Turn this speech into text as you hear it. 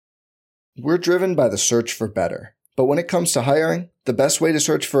We're driven by the search for better. But when it comes to hiring, the best way to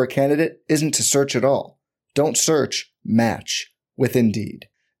search for a candidate isn't to search at all. Don't search, match with Indeed.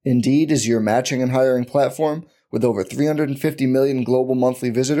 Indeed is your matching and hiring platform with over 350 million global monthly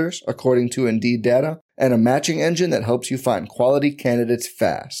visitors, according to Indeed data, and a matching engine that helps you find quality candidates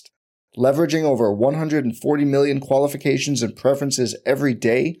fast. Leveraging over 140 million qualifications and preferences every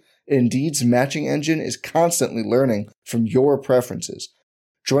day, Indeed's matching engine is constantly learning from your preferences.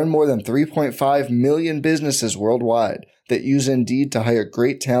 Join more than 3.5 million businesses worldwide that use Indeed to hire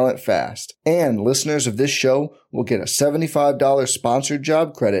great talent fast. And listeners of this show will get a $75 sponsored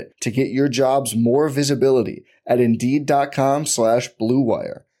job credit to get your jobs more visibility at Indeed.com/Blue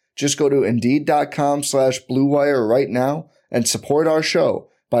Wire. Just go to Indeed.com/Blue Wire right now and support our show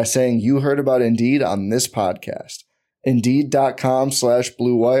by saying you heard about Indeed on this podcast.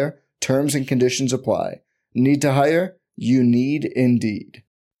 Indeed.com/Blue Wire. Terms and conditions apply. Need to hire? You need Indeed.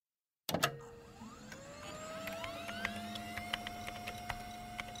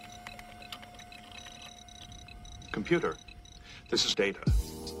 Computer, this is Data.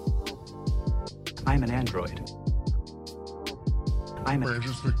 I'm an android.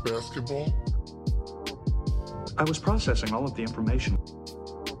 Rangers McBasketball? I was processing all of the information.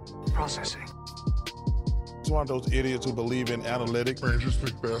 Processing. He's one of those idiots who believe in analytics. Rangers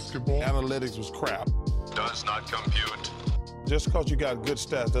McBasketball? Analytics was crap. Does not compute. Just because you got good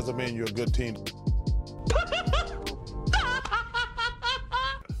stats doesn't mean you're a good team.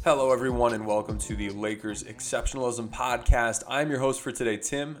 Hello, everyone, and welcome to the Lakers Exceptionalism Podcast. I'm your host for today,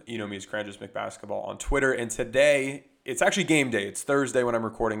 Tim. You know me as Rangers McBasketball on Twitter. And today, it's actually game day. It's Thursday when I'm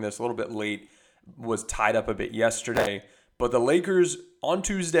recording this, a little bit late. Was tied up a bit yesterday. But the Lakers on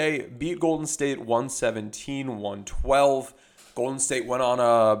Tuesday beat Golden State 117-112. Golden State went on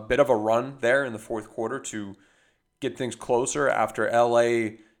a bit of a run there in the fourth quarter to get things closer after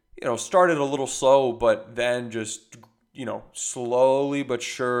LA, started a little slow, but then just, slowly but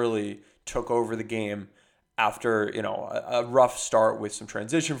surely took over the game after, a rough start with some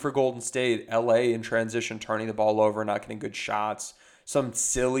transition for Golden State. LA in transition, turning the ball over, not getting good shots, some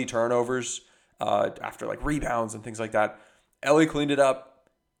silly turnovers after rebounds and things like that. LA cleaned it up.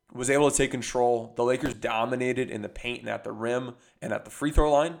 Was able to take control. The Lakers dominated in the paint and at the rim and at the free throw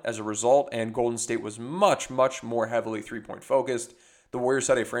line as a result, and Golden State was much, much more heavily three-point focused. The Warriors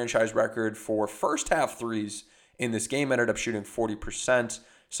set a franchise record for first half threes in this game, ended up shooting 40%,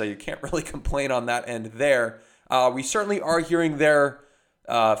 so you can't really complain on that end there. We certainly are hearing their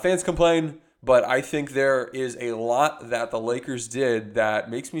fans complain, but I think there is a lot that the Lakers did that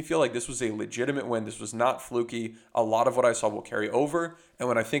makes me feel like this was a legitimate win. This was not fluky. A lot of what I saw will carry over. And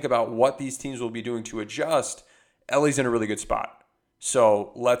when I think about what these teams will be doing to adjust, LA's in a really good spot.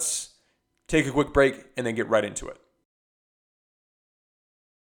 So let's take a quick break and then get right into it.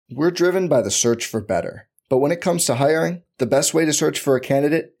 We're driven by the search for better. But when it comes to hiring, the best way to search for a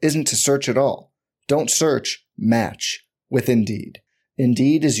candidate isn't to search at all. Don't search, match with Indeed.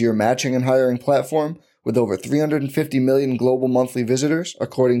 Indeed is your matching and hiring platform with over 350 million global monthly visitors,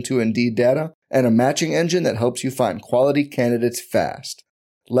 according to Indeed data, and a matching engine that helps you find quality candidates fast.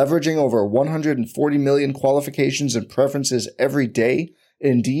 Leveraging over 140 million qualifications and preferences every day,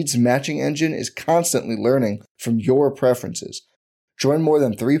 Indeed's matching engine is constantly learning from your preferences. Join more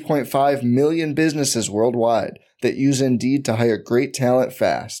than 3.5 million businesses worldwide that use Indeed to hire great talent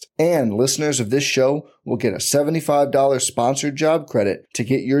fast. And listeners of this show will get a $75 sponsored job credit to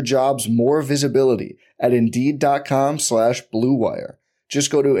get your jobs more visibility at Indeed.com/Blue Wire.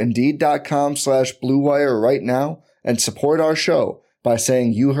 Just go to Indeed.com/Blue Wire right now and support our show by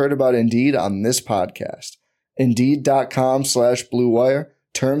saying you heard about Indeed on this podcast. Indeed.com/Blue Wire.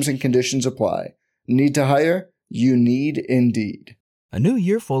 Terms and conditions apply. Need to hire? You need Indeed. A new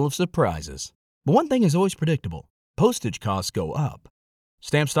year full of surprises. But one thing is always predictable. Postage costs go up.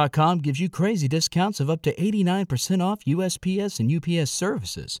 Stamps.com gives you crazy discounts of up to 89% off USPS and UPS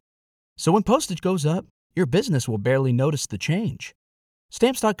services. So when postage goes up, your business will barely notice the change.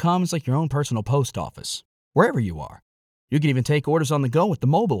 Stamps.com is like your own personal post office, wherever you are. You can even take orders on the go with the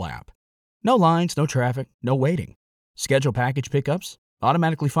mobile app. No lines, no traffic, no waiting. Schedule package pickups,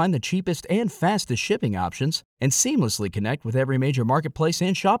 automatically find the cheapest and fastest shipping options, and seamlessly connect with every major marketplace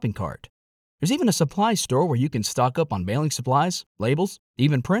and shopping cart. There's even a supply store where you can stock up on mailing supplies, labels,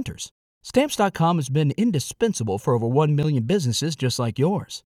 even printers. Stamps.com has been indispensable for over 1 million businesses just like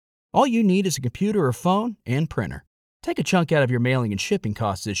yours. All you need is a computer or phone and printer. Take a chunk out of your mailing and shipping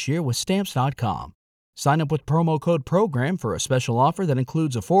costs this year with Stamps.com. Sign up with promo code PROGRAM for a special offer that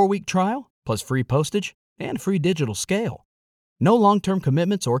includes a 4-week trial, plus free postage and free digital scale. No long-term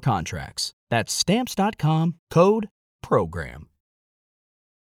commitments or contracts. That's Stamps.com, code PROGRAM.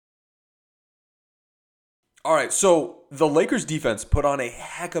 All right, so the Lakers defense put on a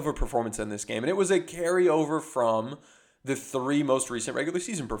heck of a performance in this game, and it was a carryover from the 3 most recent regular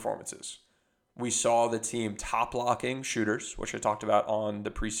season performances. We saw the team top-locking shooters, which I talked about on the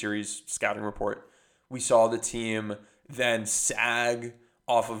pre-series scouting report. We saw the team then sag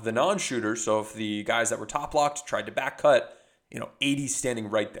off of the non-shooters, so if the guys that were top-locked tried to back cut, AD standing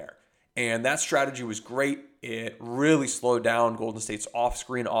right there. And that strategy was great. It really slowed down Golden State's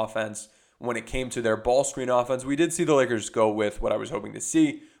off-screen offense. When it came to their ball screen offense, we did see the Lakers go with what I was hoping to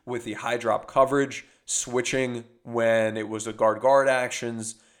see with the high drop coverage, switching when it was a guard-guard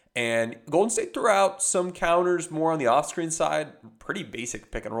actions. And Golden State threw out some counters more on the off-screen side, pretty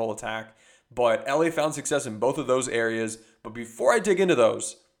basic pick-and-roll attack. But LA found success in both of those areas. But before I dig into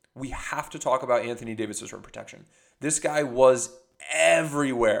those, we have to talk about Anthony Davis' rim protection. This guy was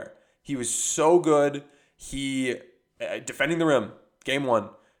everywhere. He was so good. He defending the rim, game 1.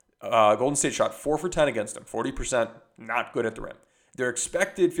 Golden State shot 4 for 10 against him, 40%, not good at the rim. Their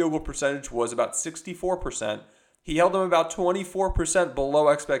expected field goal percentage was about 64%. He held them about 24% below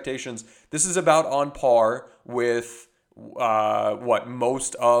expectations. This is about on par with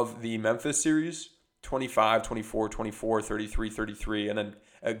most of the Memphis series, 25, 24, 24, 33, 33, and then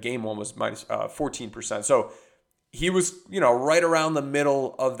game 1 was minus 14%. So he was, right around the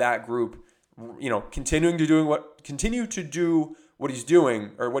middle of that group, continue to do what he's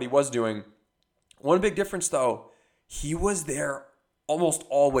doing, or what he was doing. One big difference, though, he was there almost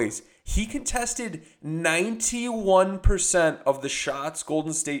always. He contested 91% of the shots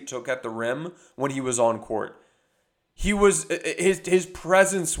Golden State took at the rim when he was on court. He was his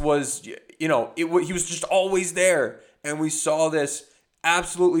presence was, he was just always there, and we saw this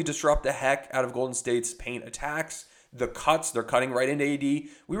absolutely disrupt the heck out of Golden State's paint attacks. The cuts, they're cutting right into AD.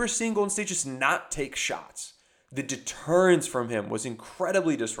 We were seeing Golden State just not take shots. The deterrence from him was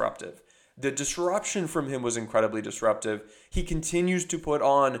incredibly disruptive. The disruption from him was incredibly disruptive. He continues to put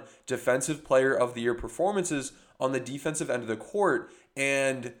on Defensive Player of the Year performances on the defensive end of the court,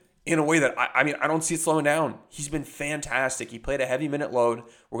 and in a way that, I don't see it slowing down. He's been fantastic. He played a heavy minute load.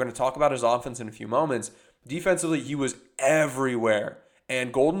 We're going to talk about his offense in a few moments. Defensively, he was everywhere.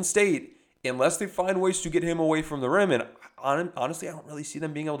 And Golden State, unless they find ways to get him away from the rim, and honestly, I don't really see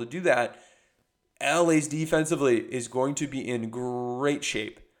them being able to do that, LA's defensively is going to be in great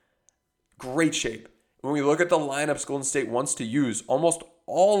shape. Great shape. When we look at the lineups Golden State wants to use, almost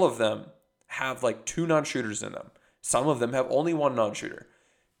all of them have like 2 non-shooters in them. Some of them have only 1 non-shooter.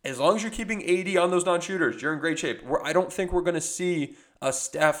 As long as you're keeping AD on those non-shooters, you're in great shape. I don't think we're going to see a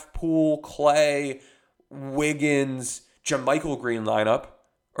Steph, Poole, Clay, Wiggins, JaMychal Green lineup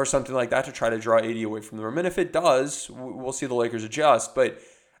or something like that to try to draw AD away from the rim. And if it does, we'll see the Lakers adjust. But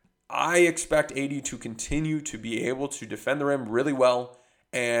I expect AD to continue to be able to defend the rim really well.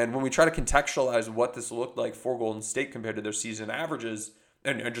 And when we try to contextualize what this looked like for Golden State compared to their season averages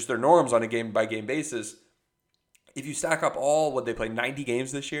and just their norms on a game-by-game basis, if you stack up all what they played 90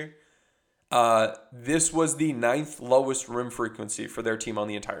 games this year, this was the 9th lowest rim frequency for their team on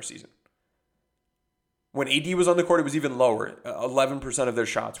the entire season. When AD was on the court, it was even lower. 11% of their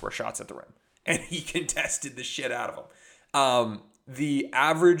shots were shots at the rim. And he contested the shit out of them. The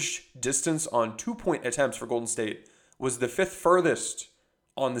average distance on 2-point attempts for Golden State was the 5th furthest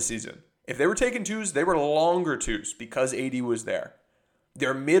on the season. If they were taking 2s, they were longer 2s because AD was there.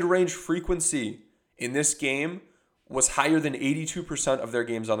 Their mid-range frequency in this game was higher than 82% of their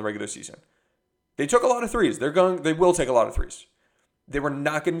games on the regular season. They took a lot of 3s. They will take a lot of 3s. They were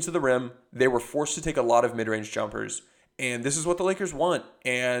not getting to the rim. They were forced to take a lot of mid-range jumpers. And this is what the Lakers want.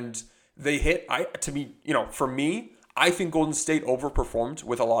 And they hit, for me, I think Golden State overperformed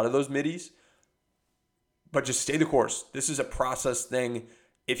with a lot of those middies. But just stay the course. This is a process thing.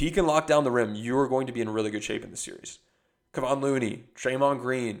 If he can lock down the rim, you are going to be in really good shape in the series. Kevon Looney, Draymond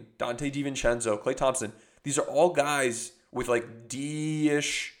Green, Dante DiVincenzo, Klay Thompson. These are all guys with like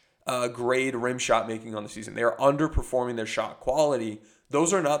D-ish grade rim shot making on the season. They are underperforming their shot quality.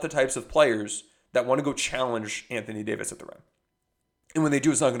 Those are not the types of players that want to go challenge Anthony Davis at the rim. And when they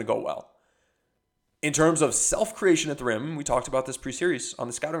do, it's not going to go well. In terms of self-creation at the rim, we talked about this pre-series on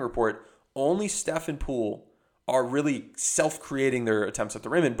the scouting report, only Steph and Poole are really self-creating their attempts at the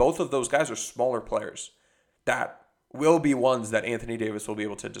rim, and both of those guys are smaller players that will be ones that Anthony Davis will be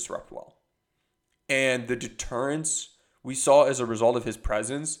able to disrupt well. And the deterrence we saw as a result of his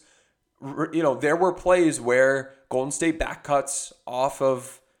presence, there were plays where Golden State back cuts off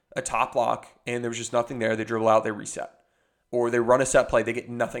of a top lock and there was just nothing there. They dribble out, they reset. Or they run a set play, they get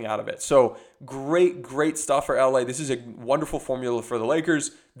nothing out of it. So great stuff for LA. This is a wonderful formula for the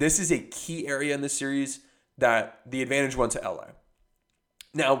Lakers. This is a key area in this series that the advantage went to LA.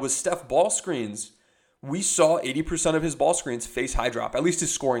 Now, with Steph ball screens, we saw 80% of his ball screens face high drop, at least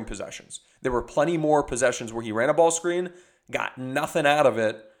his scoring possessions. There were plenty more possessions where he ran a ball screen, got nothing out of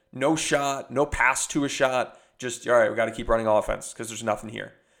it, no shot, no pass to a shot, just, all right, we got to keep running offense because there's nothing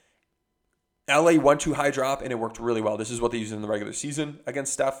here. LA went to high drop, and it worked really well. This is what they used in the regular season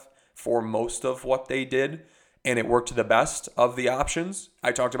against Steph for most of what they did, and it worked to the best of the options.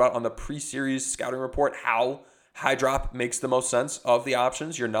 I talked about on the pre-series scouting report how high drop makes the most sense of the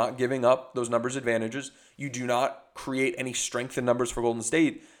options. You're not giving up those numbers advantages. You do not create any strength in numbers for Golden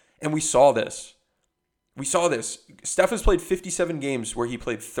State, and we saw this. Steph has played 57 games where he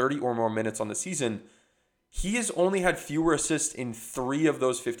played 30 or more minutes on the season. He has only had fewer assists in 3 of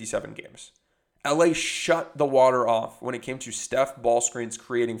those 57 games. LA shut the water off when it came to Steph ball screens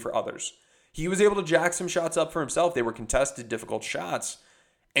creating for others. He was able to jack some shots up for himself. They were contested, difficult shots,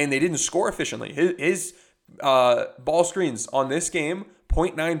 and they didn't score efficiently. His ball screens on this game,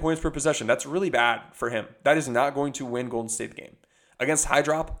 0.9 points per possession. That's really bad for him. That is not going to win Golden State the game. Against high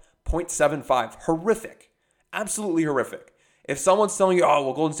drop, 0.75. Horrific. Absolutely horrific. If someone's telling you, oh,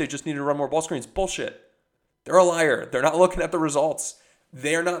 well, Golden State just needed to run more ball screens, bullshit. They're a liar. They're not looking at the results.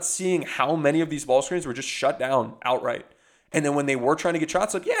 They're not seeing how many of these ball screens were just shut down outright. And then when they were trying to get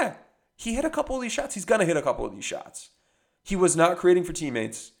shots up, yeah, he hit a couple of these shots. He's going to hit a couple of these shots. He was not creating for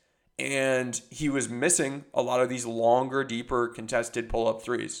teammates, and he was missing a lot of these longer, deeper, contested pull-up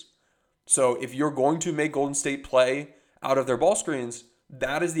threes. So if you're going to make Golden State play out of their ball screens,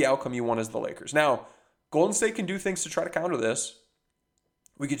 that is the outcome you want as the Lakers. Now, Golden State can do things to try to counter this.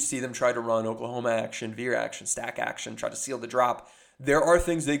 We could see them try to run Oklahoma action, veer action, stack action, try to seal the drop. There are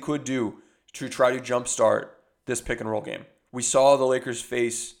things they could do to try to jumpstart this pick and roll game. We saw the Lakers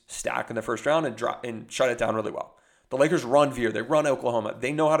face stack in the first round and shut it down really well. The Lakers run veer. They run Oklahoma.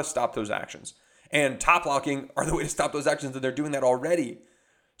 They know how to stop those actions. And top locking are the way to stop those actions, and they're doing that already.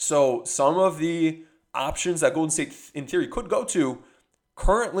 So some of the options that Golden State, in theory, could go to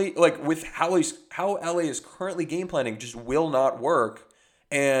currently, like with how LA is currently game planning, just will not work.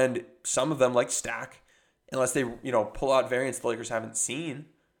 And some of them, like stack, unless they, pull out variants the Lakers haven't seen.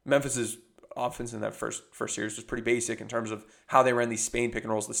 Memphis's offense in that first series was pretty basic in terms of how they ran these Spain pick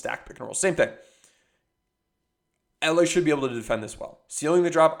and rolls, the stack pick and rolls. Same thing. LA should be able to defend this well. Sealing the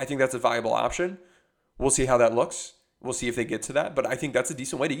drop, I think that's a viable option. We'll see how that looks. We'll see if they get to that. But I think that's a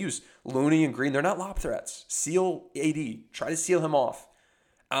decent way to use Looney and Green. They're not lob threats. Seal AD. Try to seal him off.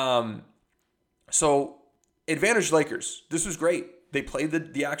 So advantage Lakers. This was great. They played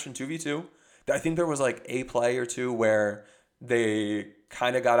the action 2v2. I think there was like a play or two where they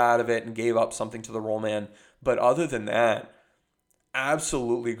kind of got out of it and gave up something to the roll man. But other than that,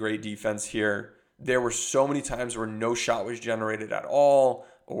 absolutely great defense here. There were so many times where no shot was generated at all,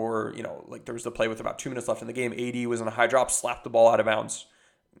 or, like there was the play with about 2 minutes left in the game. AD was on a high drop, slapped the ball out of bounds.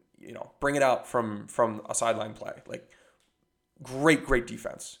 Bring it out from a sideline play. Like, great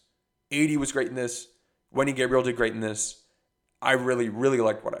defense. AD was great in this. Wendy Gabriel did great in this. I really, really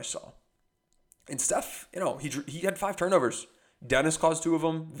liked what I saw. And Steph, he had 5 turnovers. Dennis caused 2 of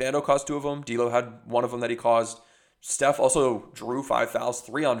them. Vando caused 2 of them. D'Lo had 1 of them that he caused. Steph also drew 5 fouls,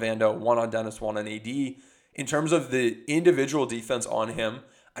 3 on Vando, 1 on Dennis, 1 on AD. In terms of the individual defense on him,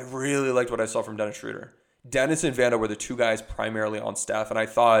 I really liked what I saw from Dennis Schroeder. Dennis and Vando were the 2 guys primarily on Steph, and I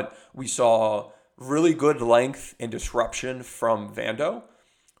thought we saw really good length and disruption from Vando.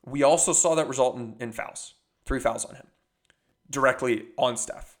 We also saw that result in fouls. 3 fouls on him, directly on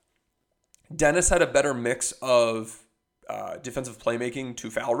Steph. Dennis had a better mix of defensive playmaking to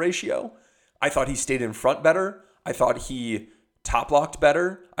foul ratio. I thought he stayed in front better. I thought he top locked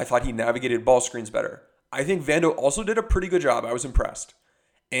better. I thought he navigated ball screens better. I think Vando also did a pretty good job. I was impressed.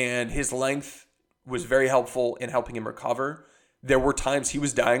 And his length was very helpful in helping him recover. There were times he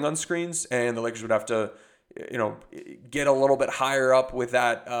was dying on screens, and the Lakers would have to, get a little bit higher up with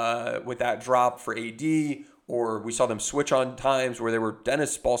that drop for AD. Or we saw them switch on times where there were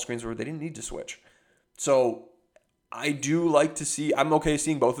Dennis ball screens where they didn't need to switch. So I do like to see, I'm okay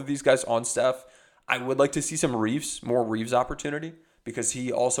seeing both of these guys on Steph. I would like to see some more Reeves opportunity, because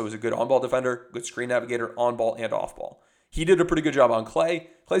he also is a good on-ball defender, good screen navigator, on-ball and off-ball. He did a pretty good job on Clay.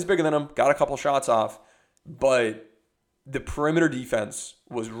 Clay's bigger than him, got a couple shots off, but the perimeter defense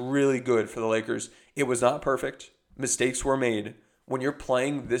was really good for the Lakers. It was not perfect. Mistakes were made. When you're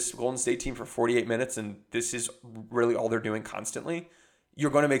playing this Golden State team for 48 minutes and this is really all they're doing constantly,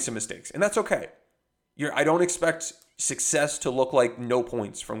 you're going to make some mistakes, and that's okay. I don't expect success to look like no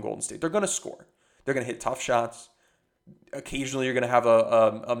points from Golden State. They're going to score. They're going to hit tough shots. Occasionally you're going to have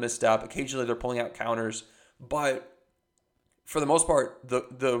a misstep. Occasionally they're pulling out counters. But for the most part,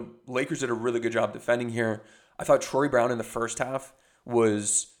 the Lakers did a really good job defending here. I thought Troy Brown in the first half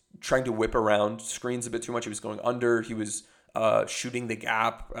was trying to whip around screens a bit too much. He was going under. He was shooting the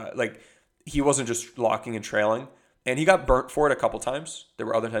gap. He wasn't just locking and trailing. And he got burnt for it a couple times. There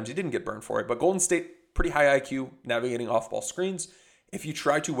were other times he didn't get burnt for it. But Golden State, pretty high IQ, navigating off-ball screens. If you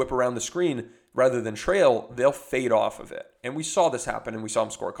try to whip around the screen rather than trail, they'll fade off of it. And we saw this happen, and we saw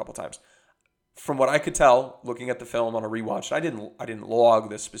him score a couple times. From what I could tell, looking at the film on a rewatch, and I didn't log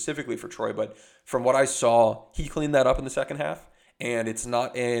this specifically for Troy, but from what I saw, he cleaned that up in the second half. And it's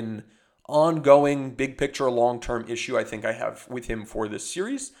not an ongoing, big picture, long-term issue I think I have with him for this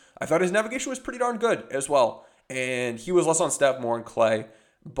series. I thought his navigation was pretty darn good as well. And he was less on Steph, more on Clay.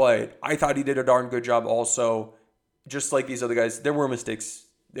 But I thought he did a darn good job also. Just like these other guys, there were mistakes.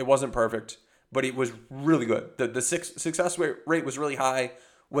 It wasn't perfect, but it was really good. The success rate was really high.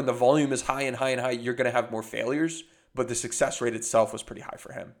 When the volume is high and high and high, you're going to have more failures. But the success rate itself was pretty high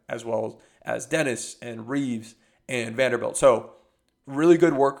for him, as well as Dennis and Reeves and Vanderbilt. So really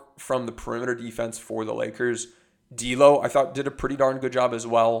good work from the perimeter defense for the Lakers. D'Lo, I thought, did a pretty darn good job as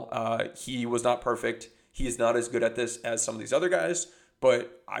well. He was not perfect. He is not as good at this as some of these other guys,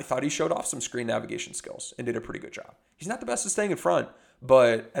 but I thought he showed off some screen navigation skills and did a pretty good job. He's not the best at staying in front,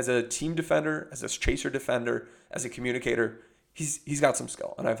 but as a team defender, as a chaser defender, as a communicator, he's got some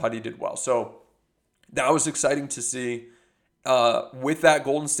skill, and I thought he did well. So that was exciting to see. With that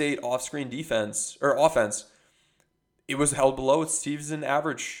Golden State off-screen defense or offense, it was held below its season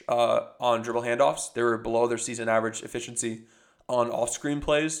average on dribble handoffs. They were below their season average efficiency on off-screen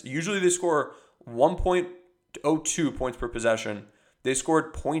plays. Usually they score 1.02 points per possession. They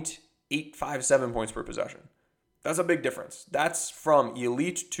scored 0.857 points per possession. That's a big difference. That's from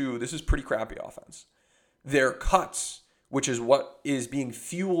elite to this is pretty crappy offense. Their cuts, which is what is being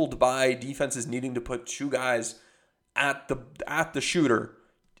fueled by defenses needing to put two guys at the shooter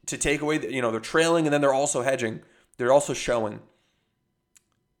to take away, they're trailing and then they're also hedging. They're also showing.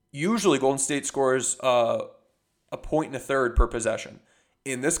 Usually Golden State scores a point and a third per possession.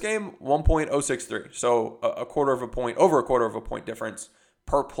 In this game, 1.063. So over a quarter of a point difference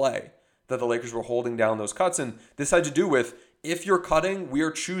per play that the Lakers were holding down those cuts. And this had to do with, if you're cutting, we are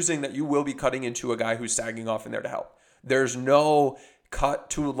choosing that you will be cutting into a guy who's sagging off in there to help. There's no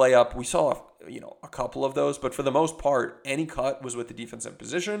cut to layup. We saw, a couple of those, but for the most part, any cut was with the defense in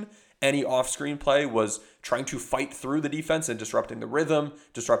position. Any off-screen play was trying to fight through the defense and disrupting the rhythm,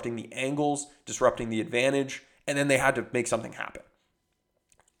 disrupting the angles, disrupting the advantage, and then they had to make something happen.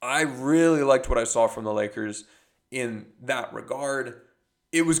 I really liked what I saw from the Lakers in that regard.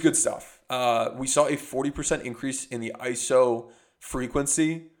 It was good stuff. We saw a 40% increase in the ISO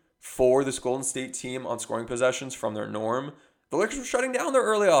frequency for this Golden State team on scoring possessions from their norm. The Lakers were shutting down their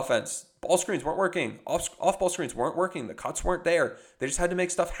early offense. Ball screens weren't working. Off-ball screens weren't working. The cuts weren't there. They just had to make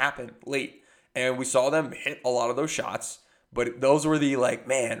stuff happen late. And we saw them hit a lot of those shots. But those were the,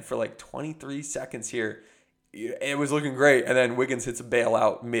 for 23 seconds here, it was looking great. And then Wiggins hits a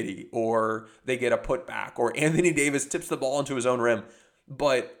bailout midi, or they get a putback, or Anthony Davis tips the ball into his own rim.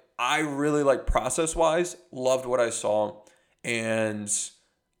 But I really, process-wise, loved what I saw. And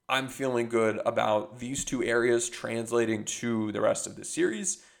I'm feeling good about these two areas translating to the rest of the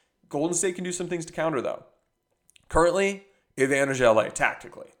series. Golden State can do some things to counter, though. Currently, advantage LA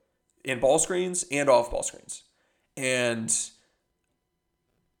tactically in ball screens and off ball screens. And,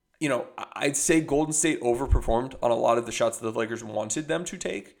 I'd say Golden State overperformed on a lot of the shots that the Lakers wanted them to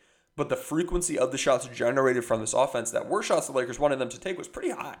take, but the frequency of the shots generated from this offense that were shots the Lakers wanted them to take was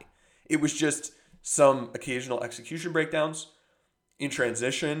pretty high. It was just some occasional execution breakdowns. In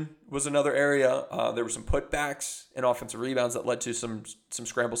transition was another area. There were some putbacks and offensive rebounds that led to some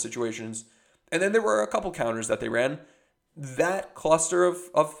scramble situations. And then there were a couple counters that they ran. That cluster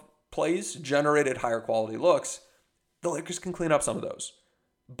of plays generated higher quality looks. The Lakers can clean up some of those.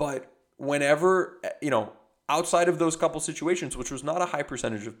 But whenever, outside of those couple situations, which was not a high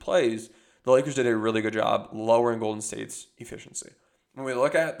percentage of plays, the Lakers did a really good job lowering Golden State's efficiency. When we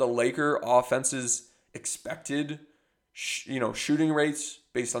look at the Laker offense's expected shooting rates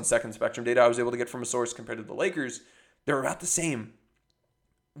based on second spectrum data I was able to get from a source compared to the Lakers, they're about the same.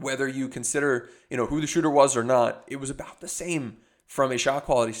 Whether you consider, who the shooter was or not, it was about the same from a shot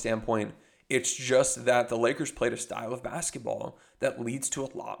quality standpoint. It's just that the Lakers played a style of basketball that leads to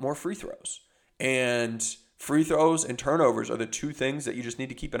a lot more free throws. And free throws and turnovers are the two things that you just need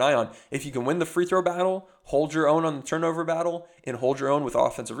to keep an eye on. If you can win the free throw battle, hold your own on the turnover battle, and hold your own with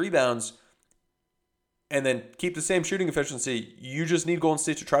offensive rebounds, and then keep the same shooting efficiency, you just need Golden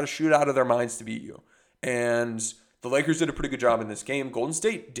State to try to shoot out of their minds to beat you. And the Lakers did a pretty good job in this game. Golden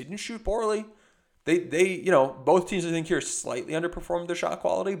State didn't shoot poorly. They both teams I think here slightly underperformed their shot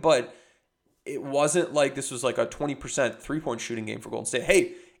quality, but it wasn't like this was like a 20% three-point shooting game for Golden State.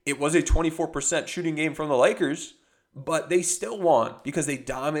 Hey, It was a 24% shooting game from the Lakers, but they still won because they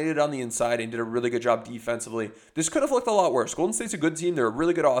dominated on the inside and did a really good job defensively. This could have looked a lot worse. Golden State's a good team. They're a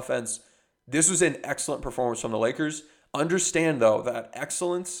really good offense. This was an excellent performance from the Lakers. Understand, though, that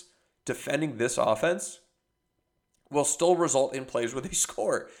excellence defending this offense will still result in plays where they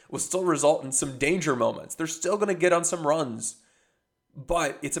score, will still result in some danger moments. They're still going to get on some runs,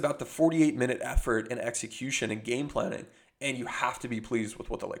 but it's about the 48-minute effort and execution and game planning, and you have to be pleased with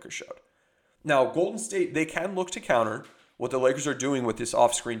what the Lakers showed. Now, Golden State, they can look to counter what the Lakers are doing with this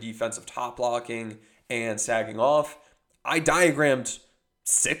off-screen defensive top blocking and sagging off. I diagrammed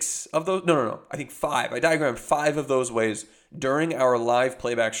 6 of those. No. I think 5. I diagrammed 5 of those ways during our live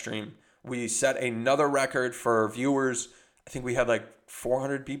playback stream. We set another record for viewers. I think we had like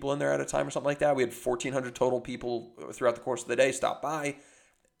 400 people in there at a time or something like that. We had 1,400 total people throughout the course of the day stop by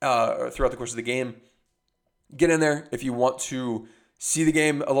throughout the course of the game. Get in there if you want to see the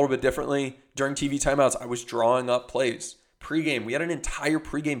game a little bit differently. During TV timeouts, I was drawing up plays. Pre-game, we had an entire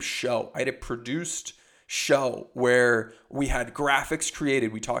pre-game show. I had a produced show where we had graphics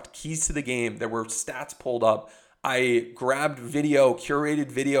created. We talked keys to the game. There were stats pulled up. I grabbed video,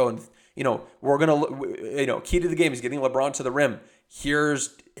 curated video, and we're going to, key to the game is getting LeBron to the rim.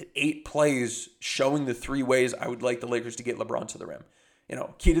 Here's 8 plays showing the 3 ways I would like the Lakers to get LeBron to the rim.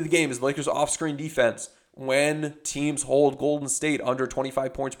 Key to the game is the Lakers off-screen defense. When teams hold Golden State under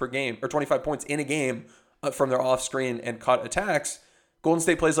 25 points per game, or 25 points in a game from their off-screen and cut attacks, Golden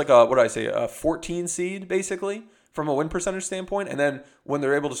State plays like a 14 seed, basically, from a win percentage standpoint. And then when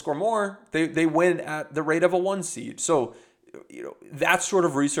they're able to score more, they win at the rate of a 1 seed. So, that sort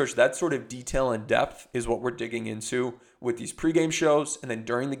of research, that sort of detail and depth is what we're digging into with these pregame shows. And then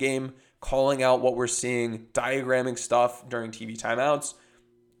during the game, calling out what we're seeing, diagramming stuff during TV timeouts.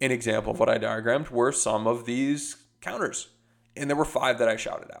 An example of what I diagrammed were some of these counters. And there were 5 that I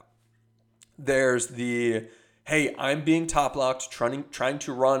shouted out. There's the, hey, I'm being top locked, trying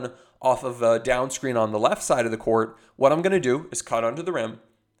to run off of a down screen on the left side of the court. What I'm going to do is cut under the rim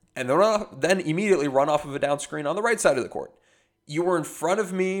and then immediately run off of a down screen on the right side of the court. You were in front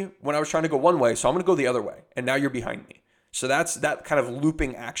of me when I was trying to go one way, so I'm going to go the other way. And now you're behind me. So that's that kind of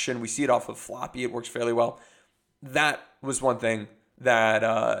looping action. We see it off of Floppy. It works fairly well. That was one thing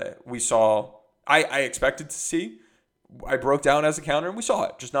that we saw. I expected to see. I broke down as a counter, and we saw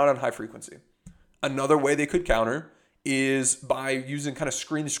it, just not on high frequency. Another way they could counter is by using kind of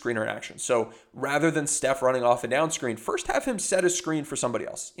screen-to-screener action. So rather than Steph running off a down screen, first have him set a screen for somebody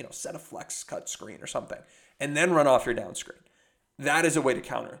else. Set a flex cut screen or something, and then run off your down screen. That is a way to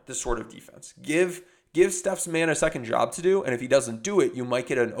counter this sort of defense. Give Steph's man a second job to do, and if he doesn't do it, you might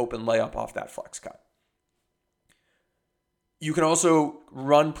get an open layup off that flex cut. You can also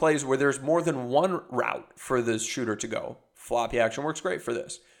run plays where there's more than one route for the shooter to go. Floppy action works great for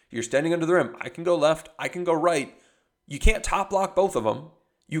this. You're standing under the rim. I can go left. I can go right. You can't top block both of them.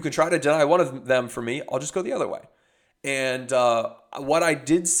 You can try to deny one of them for me. I'll just go the other way. And what I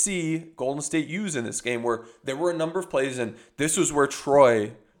did see Golden State use in this game were there were a number of plays, and this was where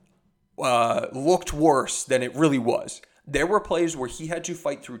Troy looked worse than it really was. There were plays where he had to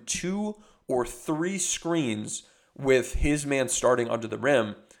fight through 2 or 3 screens with his man starting under the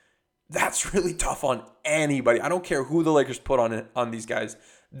rim. That's really tough on anybody. I don't care who the Lakers put on these guys.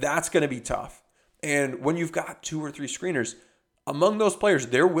 That's going to be tough. And when you've got 2 or 3 screeners, among those players,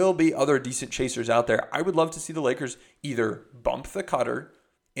 there will be other decent chasers out there. I would love to see the Lakers either bump the cutter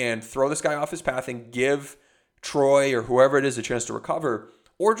and throw this guy off his path and give Troy or whoever it is a chance to recover,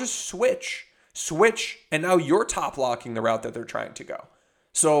 or just switch, and now you're top locking the route that they're trying to go.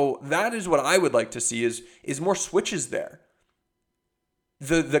 So that is what I would like to see is more switches there.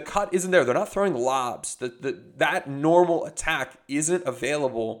 The cut isn't there. They're not throwing lobs. That normal attack isn't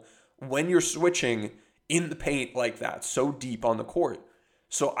available when you're switching in the paint like that, so deep on the court.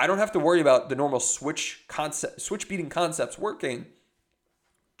 So I don't have to worry about the normal switch beating concepts working.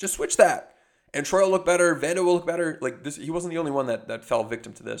 Just switch that. And Troy will look better. Vando will look better. Like this, he wasn't the only one that fell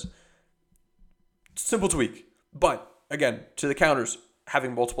victim to this. Simple tweak. But again, to the counters,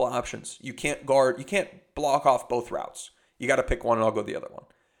 having multiple options. You can't block off both routes. You got to pick one and I'll go the other one.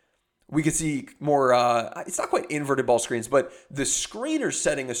 We could see more, it's not quite inverted ball screens, but the screener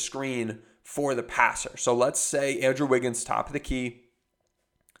setting a screen for the passer. So let's say Andrew Wiggins, top of the key.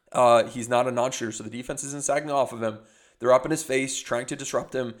 He's not a non-shooter, so the defense isn't sagging off of him. They're up in his face, trying to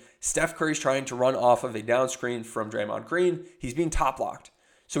disrupt him. Steph Curry's trying to run off of a down screen from Draymond Green. He's being top locked.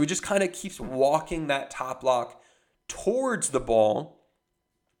 So he just kind of keeps walking that top lock towards the ball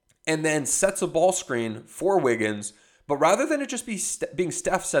and then sets a ball screen for Wiggins. But rather than it just being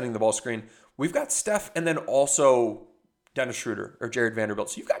Steph setting the ball screen, we've got Steph and then also Dennis Schroeder or Jared Vanderbilt.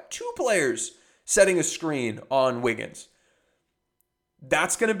 So you've got 2 players setting a screen on Wiggins.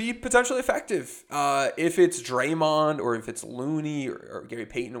 That's going to be potentially effective. If it's Draymond or if it's Looney or Gary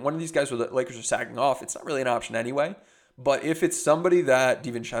Payton, one of these guys where the Lakers are sagging off, it's not really an option anyway. But if it's somebody that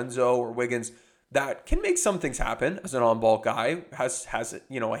DiVincenzo or Wiggins that can make some things happen as an on-ball guy, has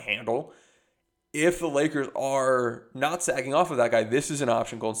a handle. If the Lakers are not sagging off of that guy, this is an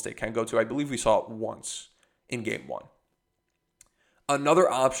option Golden State can go to. I believe we saw it once in Game 1. Another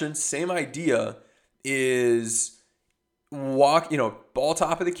option, same idea, is ball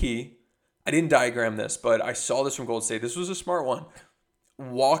top of the key. I didn't diagram this, but I saw this from Golden State. This was a smart one.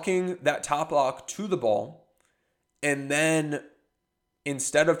 Walking that top block to the ball, and then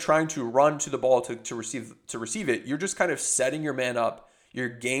instead of trying to run to the ball to receive it, you're just kind of setting your man up. You're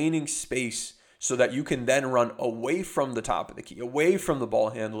gaining space so that you can then run away from the top of the key, away from the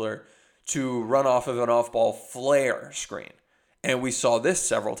ball handler to run off of an off-ball flare screen. And we saw this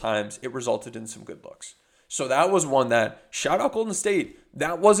several times. It resulted in some good looks. So that was one that, shout out Golden State.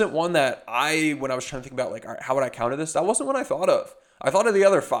 That wasn't one that when I was trying to think about, like, how would I counter this? That wasn't one I thought of. I thought of the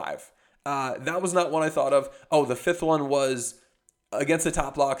other 5. That was not one I thought of. Oh, the 5th one was against the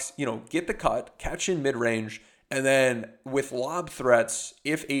top blocks, get the cut, catch in mid-range, and then with lob threats,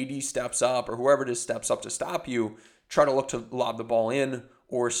 if AD steps up or whoever it is steps up to stop you, try to look to lob the ball in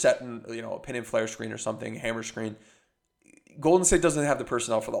or set in, a pin and flare screen or something, hammer screen. Golden State doesn't have the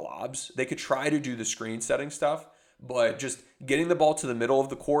personnel for the lobs. They could try to do the screen setting stuff, but just getting the ball to the middle of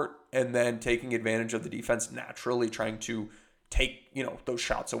the court and then taking advantage of the defense naturally trying to take, those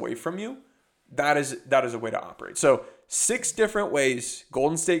shots away from you, that is a way to operate. So 6 different ways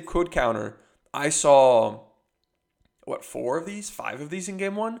Golden State could counter. I saw, 5 of these in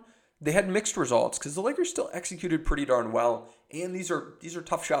Game 1? They had mixed results because the Lakers still executed pretty darn well, and these are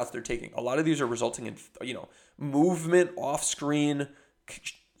tough shots they're taking. A lot of these are resulting in movement off screen,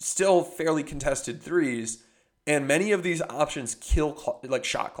 still fairly contested threes, and many of these options kill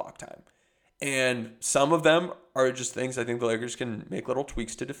shot clock time. And some of them are just things I think the Lakers can make little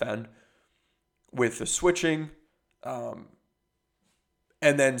tweaks to defend with the switching, and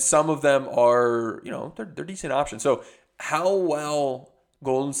then some of them are they're decent options. So how well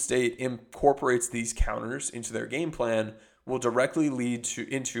Golden State incorporates these counters into their game plan will directly lead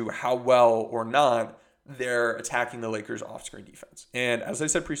into how well or not they're attacking the Lakers' off-screen defense. And as I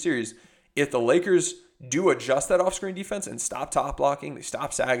said pre-series, if the Lakers do adjust that off-screen defense and stop top blocking, they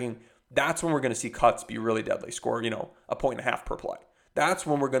stop sagging, that's when we're going to see cuts be really deadly, score 1.5 points per play. That's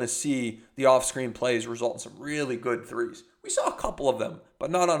when we're going to see the off-screen plays result in some really good threes. We saw a couple of them,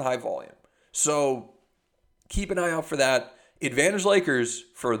 but not on high volume. So keep an eye out for that. Advantage Lakers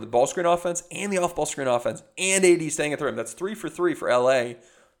for the ball screen offense and the off-ball screen offense and AD staying at the rim. That's 3 for 3 for LA.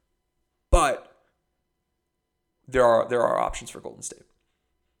 But there are options for Golden State.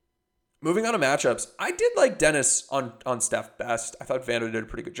 Moving on to matchups, I did like Dennis on Steph best. I thought Vander did a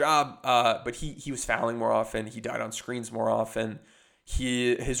pretty good job, but he was fouling more often. He died on screens more often.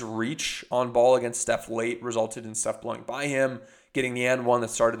 His reach on ball against Steph late resulted in Steph blowing by him, getting the end one that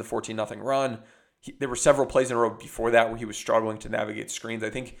started the 14-0 run. There were several plays in a row before that where he was struggling to navigate screens. I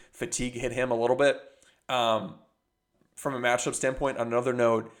think fatigue hit him a little bit. From a matchup standpoint, on another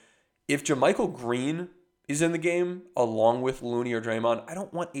note, if JaMychal Green is in the game along with Looney or Draymond, I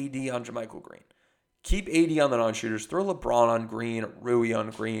don't want AD on JaMychal Green. Keep AD on the non-shooters. Throw LeBron on Green or Rui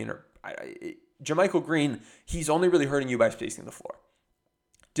on Green. JaMychal Green, he's only really hurting you by spacing the floor.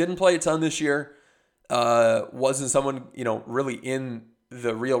 Didn't play a ton this year. Wasn't someone, really in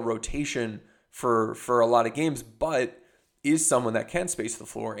the real rotation for a lot of games, but is someone that can space the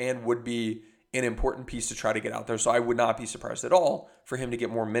floor and would be an important piece to try to get out there. So I would not be surprised at all for him to get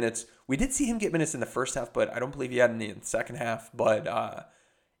more minutes. We did see him get minutes in the first half, but I don't believe he had any in the second half. But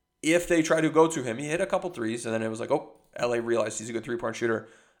if they try to go to him, he hit a couple threes, and then it was like, oh, LA realized he's a good three-point shooter.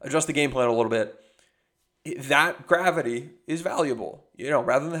 Adjust the game plan a little bit. That gravity is valuable.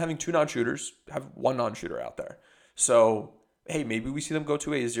 Rather than having 2 non-shooters, have 1 non-shooter out there. So hey, maybe we see them go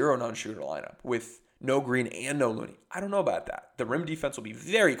to a 0 non-shooter lineup with no Green and no Looney. I don't know about that. The rim defense will be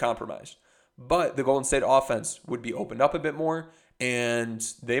very compromised, but the Golden State offense would be opened up a bit more, and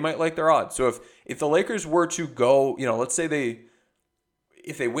they might like their odds. So if the Lakers were to go, let's say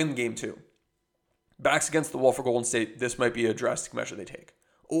if they win Game 2, backs against the wall for Golden State, this might be a drastic measure they take.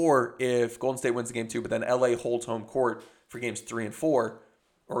 Or if Golden State wins Game 2, but then LA holds home court for Games 3 and 4,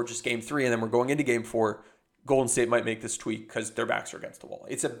 or just Game 3, and then we're going into Game 4, Golden State might make this tweak because their backs are against the wall.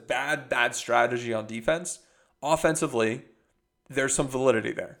 It's a bad strategy on defense. Offensively, there's some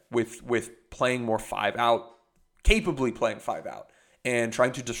validity there with playing more 5 out, capably playing 5 out, and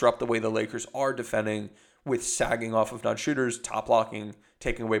trying to disrupt the way the Lakers are defending with sagging off of non-shooters, top blocking,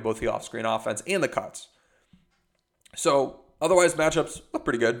 taking away both the off-screen offense and the cuts. So otherwise, matchups look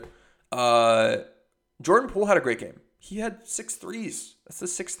pretty good. Jordan Poole had a great game. He had 6 threes. That's the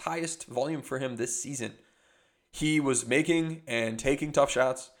 6th highest volume for him this season. He was making and taking tough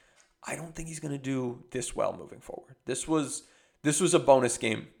shots. I don't think he's going to do this well moving forward. This was a bonus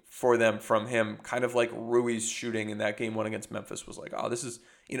game for them from him, kind of like Rui's shooting in that game 1 against Memphis was like, oh, this is,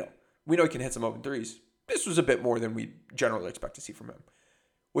 we know he can hit some open threes. This was a bit more than we generally expect to see from him.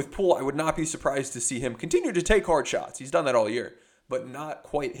 With Poole, I would not be surprised to see him continue to take hard shots. He's done that all year, but not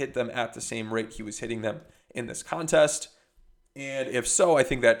quite hit them at the same rate he was hitting them in this contest. And if so, I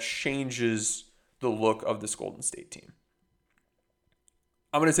think that changes the look of this Golden State team.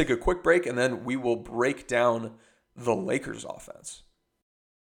 I'm going to take a quick break, and then we will break down the Lakers offense.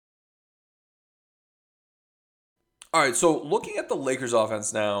 All right, so looking at the Lakers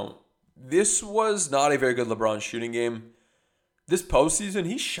offense now, this was not a very good LeBron shooting game. This postseason,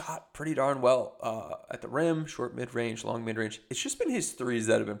 he shot pretty darn well at the rim, short mid-range, long mid-range. It's just been his threes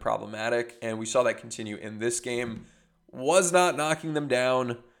that have been problematic, and we saw that continue in this game. Was not knocking them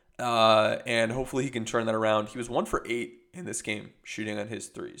down, and hopefully he can turn that around. He was 1 for 8 in this game shooting on his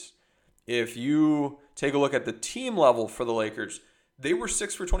threes. If you take a look at the team level for the Lakers, they were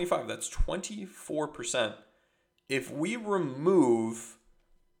 6 for 25. That's 24%. If we remove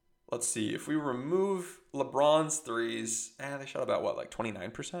LeBron's threes, they shot about what, like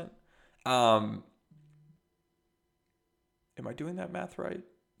 29%? Am I doing that math right?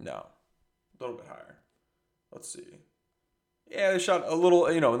 No. A little bit higher. Let's see. Yeah, they shot a little,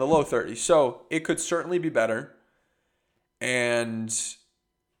 in the low 30s. So it could certainly be better. And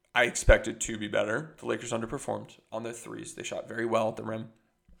I expect it to be better. The Lakers underperformed on their threes. They shot very well at the rim.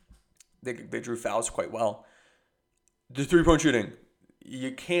 They drew fouls quite well. The three-point shooting,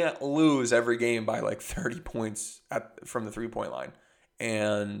 you can't lose every game by like 30 points from the three-point line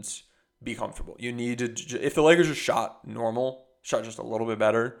and be comfortable. You need to, if the Lakers just shot just a little bit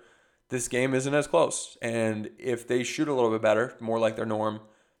better, this game isn't as close. And if they shoot a little bit better, more like their norm, a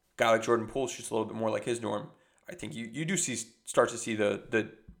guy like Jordan Poole shoots a little bit more like his norm, I think you do start to see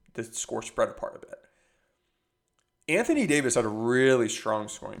the score spread apart a bit. Anthony Davis had a really strong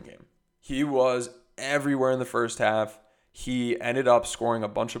scoring game. He was everywhere in the first half. He ended up scoring a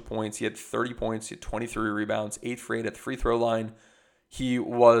bunch of points. He had 30 points. He had 23 rebounds, 8 for 8 at the free throw line. He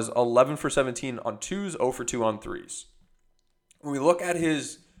was 11 for 17 on 2s, 0 for 2 on 3s. When we look at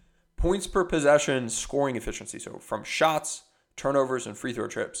his points per possession scoring efficiency, so from shots, turnovers, and free throw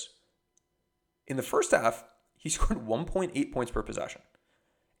trips, in the first half, he scored 1.8 points per possession.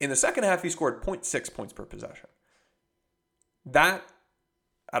 In the second half, he scored 0.6 points per possession. That,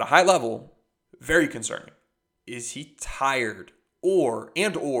 at a high level, very concerning. Is he tired? Or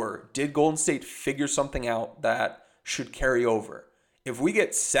did Golden State figure something out that should carry over? If we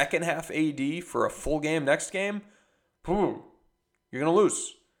get second half AD for a full game next game, you're going to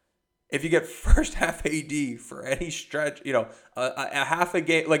lose. If you get first half AD for any stretch, a half a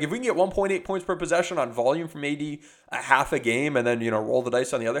game, like if we can get 1.8 points per possession on volume from AD a half a game and then, roll the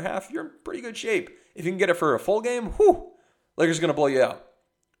dice on the other half, you're in pretty good shape. If you can get it for a full game, Lakers are going to blow you out.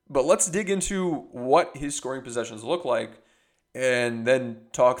 But let's dig into what his scoring possessions look like and then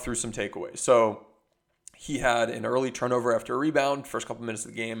talk through some takeaways. So he had an early turnover after a rebound, first couple minutes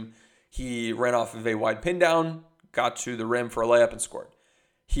of the game. He ran off of a wide pin down, got to the rim for a layup and scored.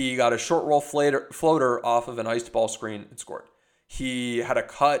 He got a short roll floater off of an iced ball screen and scored. He had a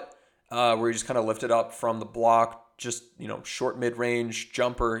cut where he just kind of lifted up from the block, just, short mid-range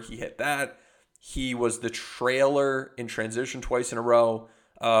jumper. He hit that. He was the trailer in transition twice in a row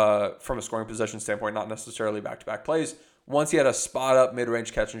from a scoring possession standpoint, not necessarily back-to-back plays. Once he had a spot-up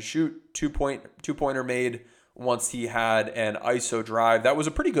mid-range catch and shoot, two-pointer made. Once he had an ISO drive. That was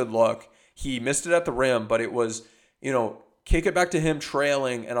a pretty good look. He missed it at the rim, but it was, kick it back to him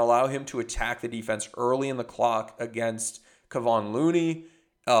trailing and allow him to attack the defense early in the clock against Kevon Looney.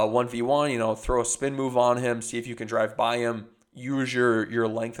 1v1, throw a spin move on him, see if you can drive by him, use your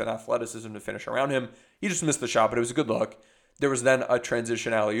length and athleticism to finish around him. He just missed the shot, but it was a good look. There was then a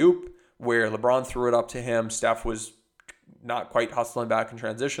transition alley-oop where LeBron threw it up to him. Steph was not quite hustling back in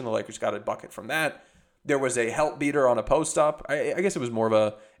transition. The Lakers got a bucket from that. There was a help beater on a post-up. I guess it was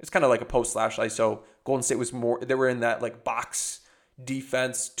it's kind of like a post/ISO. Golden State was more, they were in that like box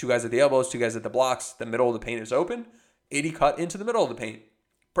defense, 2 guys at the elbows, 2 guys at the blocks. The middle of the paint is open. AD cut into the middle of the paint.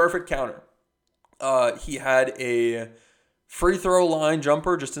 Perfect counter. He had a free throw line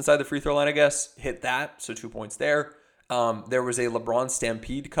jumper just inside the free throw line, I guess. Hit that, so 2 points there. There was a LeBron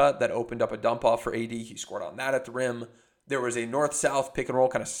Stampede cut that opened up a dump off for AD. He scored on that at the rim. There was a north-south pick and roll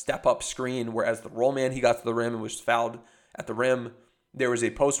kind of step-up screen, whereas the roll man, he got to the rim and was fouled at the rim. There was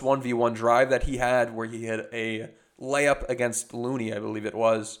a post 1v1 drive that he had where he had a layup against Looney, I believe it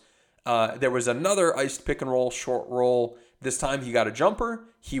was. There was another iced pick and roll, short roll. This time he got a jumper.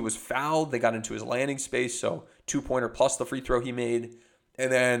 He was fouled. They got into his landing space, so 2-pointer plus the free throw he made.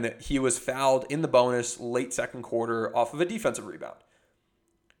 And then he was fouled in the bonus late second quarter off of a defensive rebound.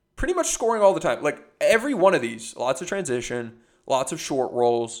 Pretty much scoring all the time. Like every one of these, lots of transition, lots of short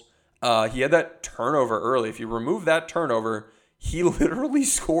rolls. He had that turnover early. If you remove that turnover, he literally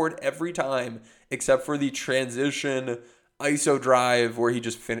scored every time except for the transition ISO drive where he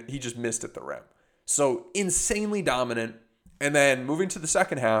just missed at the rim. So insanely dominant. And then moving to the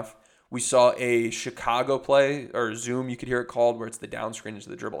second half, we saw a Chicago play, or Zoom you could hear it called, where it's the down screen into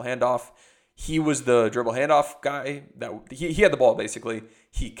the dribble handoff. He was the dribble handoff guy. That he had the ball basically.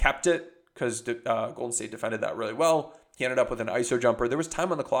 He kept it because Golden State defended that really well. He ended up with an ISO jumper. There was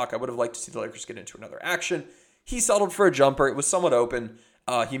time on the clock. I would have liked to see the Lakers get into another action. He settled for a jumper. It was somewhat open.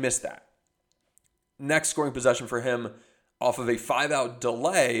 He missed that. Next scoring possession for him off of a 5-out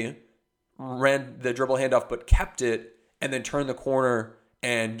delay, ran the dribble handoff but kept it, and then turned the corner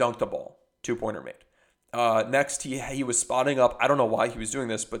and dunked the ball. 2-pointer made. Next, he was spotting up. I don't know why he was doing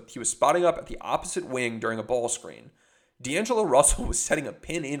this, but he was spotting up at the opposite wing during a ball screen. D'Angelo Russell was setting a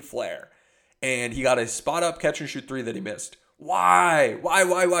pin in flare, and he got a spot up catch and shoot 3 that he missed. Why?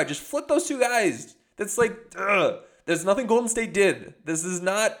 Just flip those two guys. That's like, there's nothing Golden State did. This is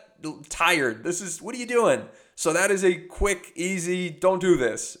not tired. This is, what are you doing? So that is a quick, easy, don't do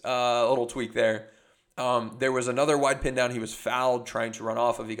this little tweak there. There was another wide pin down. He was fouled trying to run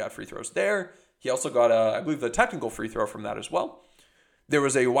off of. He got free throws there. He also got, I believe, the technical free throw from that as well. There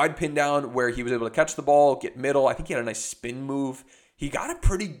was a wide pin down where he was able to catch the ball, get middle. I think he had a nice spin move. He got a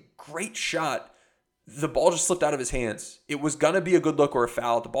pretty great shot. The ball just slipped out of his hands. It was going to be a good look or a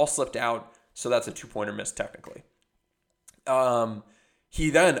foul. The ball slipped out, so that's a 2-pointer miss technically. He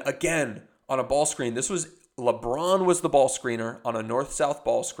then, again, on a ball screen, LeBron was the ball screener on a north-south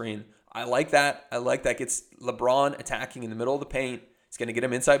ball screen. I like that. Gets LeBron attacking in the middle of the paint. It's going to get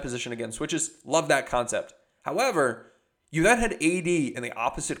him inside position again. Switches. Love that concept. However, you then had AD in the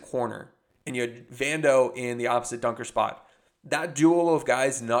opposite corner, and you had Vando in the opposite dunker spot. That duo of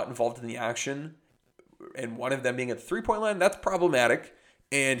guys not involved in the action, and one of them being at the three-point line, that's problematic.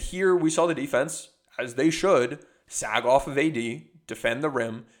 And here we saw the defense, as they should, sag off of AD, defend the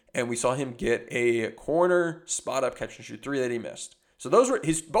rim, and we saw him get a corner spot-up catch and shoot 3 that he missed. So those were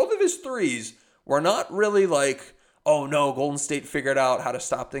both of his threes were not really like, oh no, Golden State figured out how to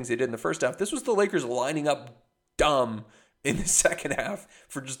stop things they did in the first half. This was the Lakers lining up dumb in the second half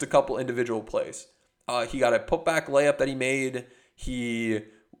for just a couple individual plays. He got a putback layup that he made. He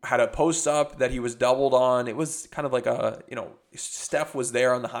had a post up that he was doubled on. It was kind of like Steph was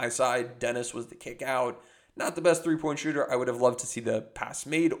there on the high side. Dennis was the kick out. Not the best 3-point shooter. I would have loved to see the pass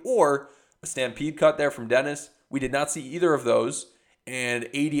made or a stampede cut there from Dennis. We did not see either of those. And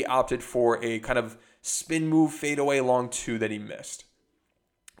AD opted for a kind of spin move fadeaway long 2 that he missed.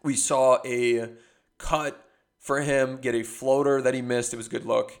 We saw a cut for him, get a floater that he missed. It was a good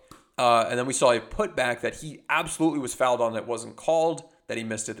look. And then we saw a putback that he absolutely was fouled on that wasn't called, that he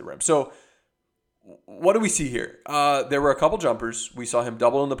missed at the rim. So what do we see here? There were a couple jumpers. We saw him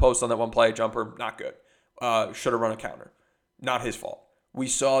double in the post on that one play. Jumper, not good. Should have run a counter. Not his fault. We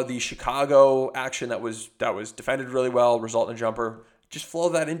saw the Chicago action that was defended really well, result in a jumper. Just flow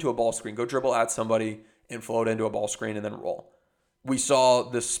that into a ball screen. Go dribble at somebody and float into a ball screen and then roll. We saw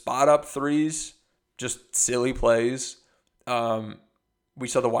the spot up threes, just silly plays. We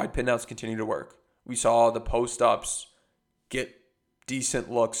saw the wide pin downs continue to work. We saw the post ups get decent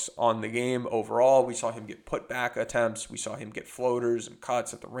looks on the game overall. We saw him get put back attempts. We saw him get floaters and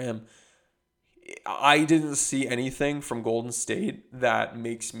cuts at the rim. I didn't see anything from Golden State that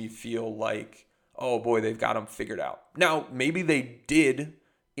makes me feel like, oh boy, they've got him figured out. Now, maybe they did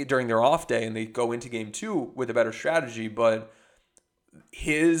during their off day and they go into game 2 with a better strategy, but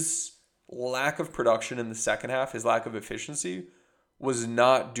his lack of production in the second half, his lack of efficiency, was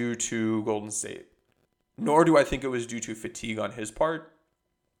not due to Golden State. Nor do I think it was due to fatigue on his part.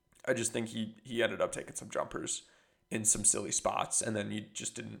 I just think he ended up taking some jumpers in some silly spots, and then he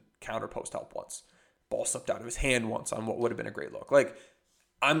just didn't counter post help once. Ball slipped out of his hand once on what would have been a great look. Like,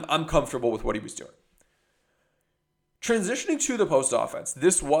 I'm comfortable with what he was doing. Transitioning to the post offense,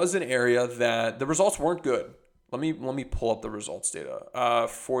 this was an area that the results weren't good. Let me pull up the results data.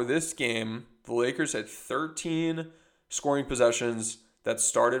 For this game, the Lakers had 13 scoring possessions that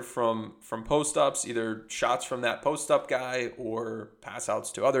started from post-ups, either shots from that post-up guy or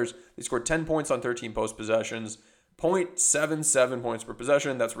pass-outs to others. They scored 10 points on 13 post possessions. 0.77 points per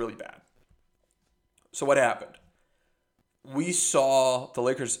possession. That's really bad. So what happened? We saw the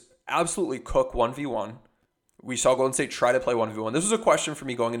Lakers absolutely cook 1v1. We saw Golden State try to play 1v1. This was a question for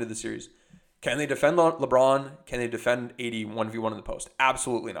me going into the series. Can they defend LeBron? Can they defend AD 1v1 in the post?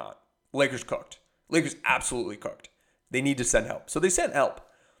 Absolutely not. Lakers cooked. Lakers absolutely cooked. They need to send help. So they sent help.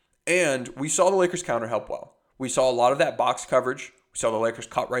 And we saw the Lakers counter help well. We saw a lot of that box coverage. We saw the Lakers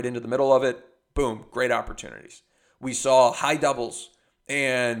cut right into the middle of it. Boom, great opportunities. We saw high doubles.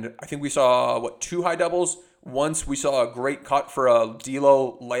 And I think we saw, 2 high doubles? Once we saw a great cut for a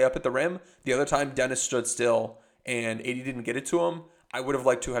D'Lo layup at the rim. The other time, Dennis stood still and AD didn't get it to him. I would have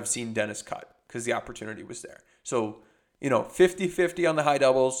liked to have seen Dennis cut because the opportunity was there. So, 50-50 on the high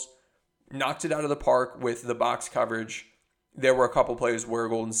doubles. Knocked it out of the park with the box coverage. There were a couple plays where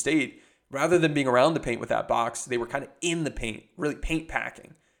Golden State, rather than being around the paint with that box, they were kind of in the paint, really paint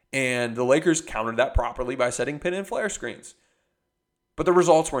packing. And the Lakers countered that properly by setting pin and flare screens. But the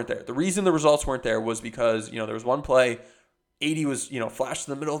results weren't there. The reason the results weren't there was because, there was one play, AD was, flashed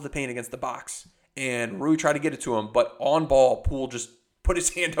in the middle of the paint against the box. And Rui tried to get it to him, but on ball, Poole just put his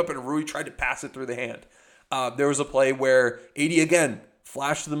hand up and Rui tried to pass it through the hand. There was a play where AD, again,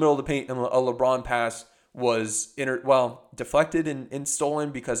 flashed to the middle of the paint and a LeBron pass was deflected and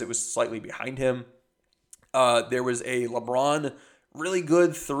stolen because it was slightly behind him. There was a LeBron really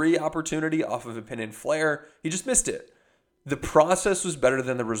good 3 opportunity off of a pin and flare. He just missed it. The process was better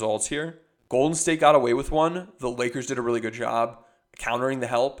than the results here. Golden State got away with one. The Lakers did a really good job countering the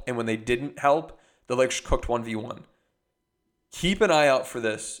help. And when they didn't help, the Lakers cooked 1v1. Keep an eye out for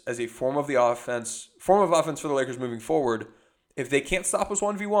this as a form of offense for the Lakers moving forward. If they can't stop us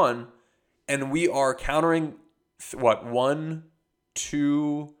 1v1 and we are countering 1,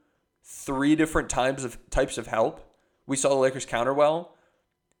 2, 3 different types of help, we saw the Lakers counter well,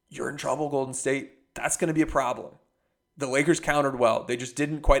 you're in trouble, Golden State. That's going to be a problem. The Lakers countered well. They just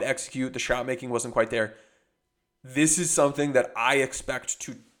didn't quite execute. The shot making wasn't quite there. This is something that I expect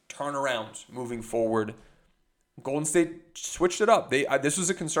to turn around moving forward. Golden State switched it up. This was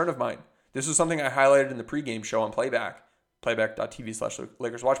a concern of mine. This was something I highlighted in the pregame show on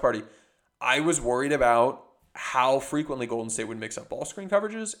playback.tv/Lakers Watch Party. I was worried about how frequently Golden State would mix up ball screen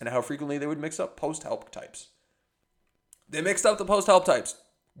coverages and how frequently they would mix up post-help types. They mixed up the post-help types.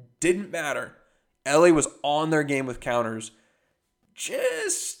 Didn't matter. LA was on their game with counters.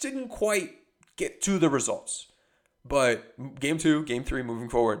 Just didn't quite get to the results. But game 2, game 3, moving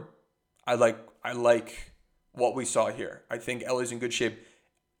forward, I like what we saw here. I think LA's in good shape.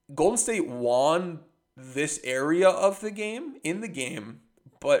 Golden State won this area of the game,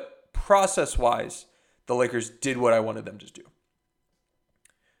 but process-wise, the Lakers did what I wanted them to do.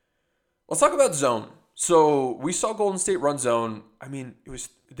 Let's talk about zone. So we saw Golden State run zone.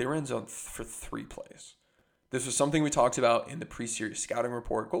 They ran zone for 3 plays. This was something we talked about in the pre-series scouting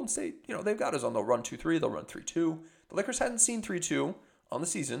report. Golden State, they've got us on. They'll run 2-3. They'll run 3-2. The Lakers hadn't seen 3-2 on the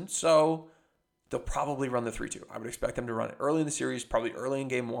season, so they'll probably run the 3-2. I would expect them to run it early in the series, probably early in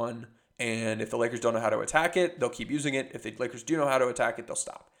game 1. And if the Lakers don't know how to attack it, they'll keep using it. If the Lakers do know how to attack it, they'll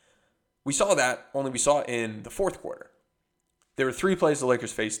stop. We saw that, only we saw it in the fourth quarter. There were 3 plays the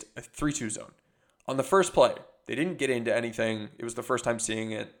Lakers faced a 3-2 zone. On the first play, they didn't get into anything. It was the first time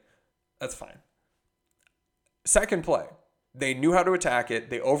seeing it. That's fine. Second play, they knew how to attack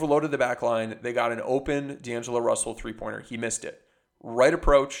it. They overloaded the back line. They got an open D'Angelo Russell 3-pointer. He missed it. Right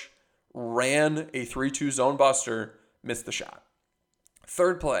approach, ran a 3-2 zone buster, missed the shot.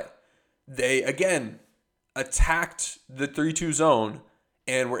 Third play, they again attacked the 3-2 zone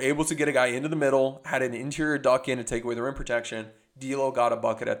and were able to get a guy into the middle, had an interior duck in to take away the rim protection. D'Lo got a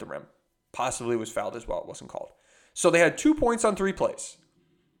bucket at the rim. Possibly was fouled as well. It wasn't called. So they had 2 points on 3 plays.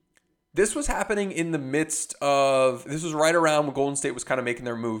 This was happening in the midst of, this was right around when Golden State was kind of making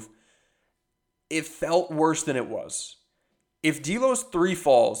their move. It felt worse than it was. If D'Lo's 3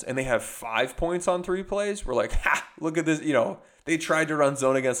 falls and they have 5 points on 3 plays, we're like, look at this. They tried to run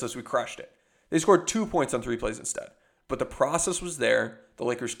zone against us. We crushed it. They scored 2 points on 3 plays instead. But the process was there. The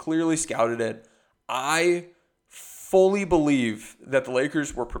Lakers clearly scouted it. I fully believe that the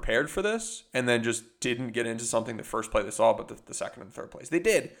Lakers were prepared for this and then just didn't get into something the first play they saw, but the second and third plays. They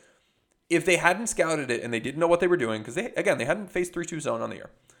did. If they hadn't scouted it and they didn't know what they were doing, because they hadn't faced 3-2 zone on the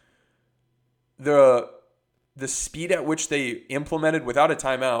year. The speed at which they implemented without a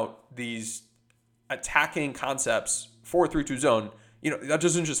timeout these attacking concepts for 3-2 zone, that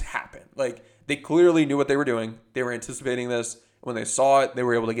doesn't just happen. Like, they clearly knew what they were doing. They were anticipating this. When they saw it, they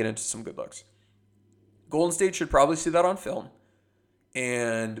were able to get into some good looks. Golden State should probably see that on film,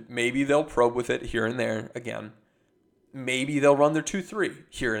 and maybe they'll probe with it here and there again. Maybe they'll run their 2-3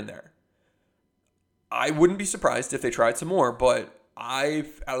 here and there. I wouldn't be surprised if they tried some more, but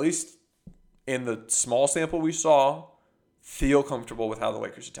at least in the small sample we saw, feel comfortable with how the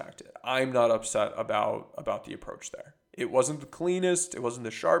Lakers attacked it. I'm not upset about the approach there. It wasn't the cleanest. It wasn't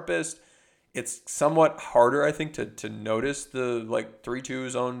the sharpest. It's somewhat harder, I think, to notice the 3-2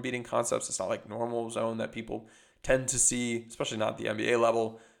 zone beating concepts. It's not like normal zone that people tend to see, especially not at the NBA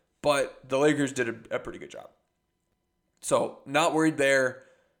level. But the Lakers did a pretty good job. So not worried there.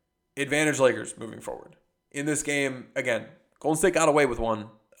 Advantage Lakers moving forward. In this game, again, Golden State got away with one,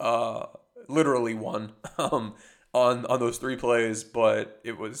 literally one, on those 3 plays, but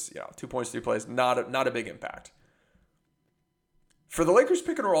it was 2 points, 3 plays, not a big impact. For the Lakers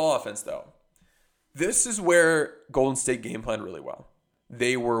pick and roll offense, though, this is where Golden State game planned really well.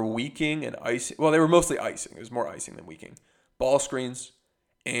 They were weaking and icing. Well, they were mostly icing. It was more icing than weaking. Ball screens,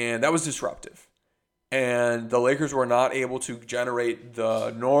 and that was disruptive. And the Lakers were not able to generate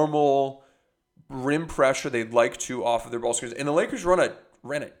the normal rim pressure they'd like to off of their ball screens. And the Lakers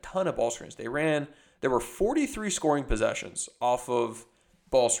ran a ton of ball screens. There were 43 scoring possessions off of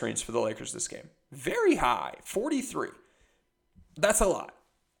ball screens for the Lakers this game. Very high, 43. That's a lot.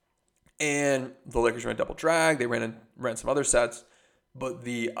 And the Lakers ran double drag. They ran some other sets. But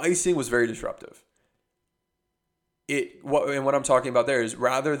the icing was very disruptive. And what I'm talking about there is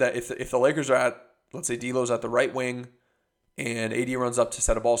rather that if the Lakers are at, let's say D'Lo's at the right wing and AD runs up to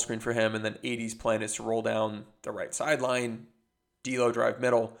set a ball screen for him, and then AD's plan is to roll down the right sideline, D'Lo drive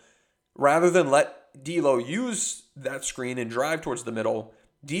middle. Rather than let D'Lo use that screen and drive towards the middle,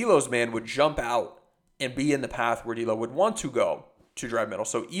 D'Lo's man would jump out and be in the path where D'Lo would want to go to drive middle.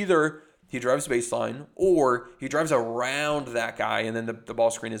 So either he drives baseline or he drives around that guy, and then the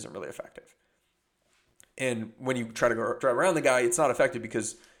ball screen isn't really effective. And when you try to drive around the guy, it's not effective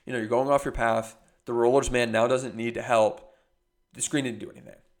because you're going off your path. The roller's man now doesn't need to help. The screen didn't do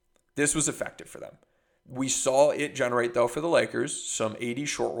anything. This was effective for them. We saw it generate, though, for the Lakers, some 80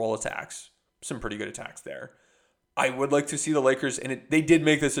 short roll attacks. Some pretty good attacks there. I would like to see the Lakers, and they did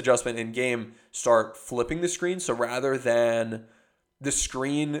make this adjustment in game, start flipping the screen. So rather than the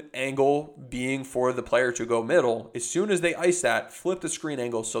screen angle being for the player to go middle, as soon as they ice that, flip the screen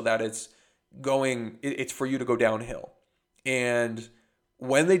angle so that it's for you to go downhill. And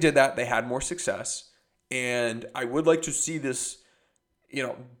when they did that, they had more success. And I would like to see this,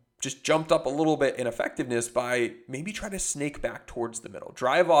 just jumped up a little bit in effectiveness by maybe try to snake back towards the middle,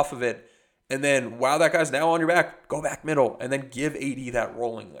 drive off of it, and then while that guy's now on your back, go back middle, and then give AD that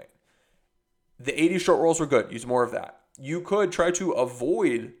rolling lane. The 80 short rolls were good. Use more of that. You could try to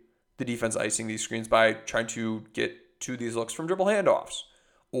avoid the defense icing these screens by trying to get to these looks from dribble handoffs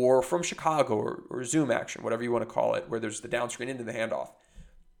or from Chicago or zoom action, whatever you want to call it, where there's the down screen into the handoff.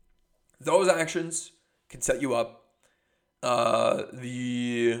 Those actions can set you up. What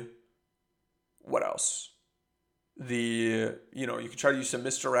else? You can try to use some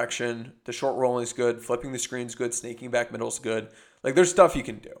misdirection. The short rolling is good. Flipping the screen is good. Snaking back middle is good. There's stuff you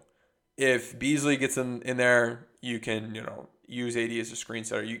can do. If Beasley gets in there, you can, use AD as a screen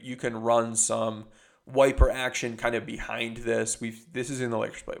setter. You can run some wiper action kind of behind this. This is in the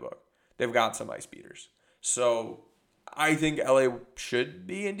Lakers playbook. They've got some ice beaters. So I think LA should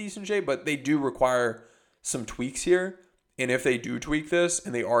be in decent shape, but they do require some tweaks here. And if they do tweak this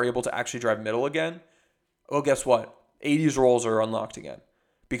and they are able to actually drive middle again, well, guess what? 80's rolls are unlocked again.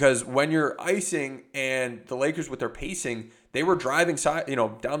 Because when you're icing and the Lakers with their pacing, they were driving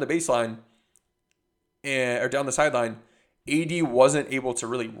down the baseline or down the sideline. AD wasn't able to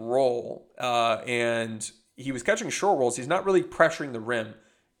really roll, and he was catching short rolls. He's not really pressuring the rim.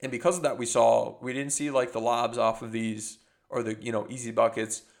 And because of that, we didn't see the lobs off of these or the easy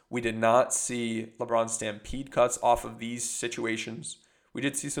buckets. We did not see LeBron stampede cuts off of these situations. We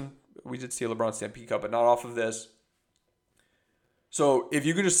did see a LeBron stampede cut, but not off of this. So if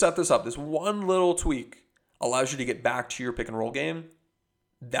you can just set this up, this one little tweak allows you to get back to your pick and roll game.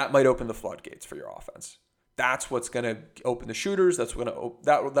 That might open the floodgates for your offense. That's what's going to open the shooters. That'll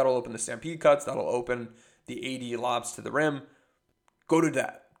open the stampede cuts. That'll open the AD lobs to the rim. Go do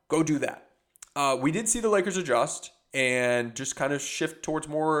that. We did see the Lakers adjust and just kind of shift towards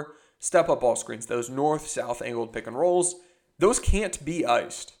more step-up ball screens. Those north-south angled pick and rolls, those can't be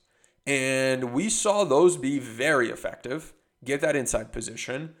iced. And we saw those be very effective. Get that inside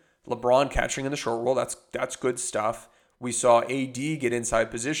position. LeBron catching in the short roll, that's good stuff. We saw AD get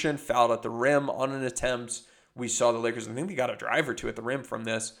inside position, fouled at the rim on an attempt. We saw the Lakers, I think they got a drive or two at the rim from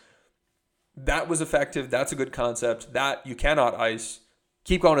this. That was effective. That's a good concept. That you cannot ice.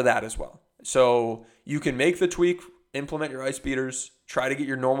 Keep going to that as well. So you can make the tweak, implement your ice beaters, try to get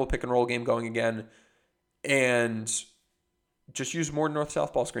your normal pick and roll game going again, and just use more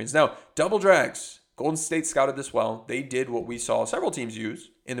north-south ball screens. Now, double drags. Golden State scouted this well. They did what we saw several teams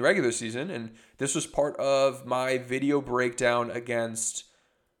use in the regular season, and this was part of my video breakdown against,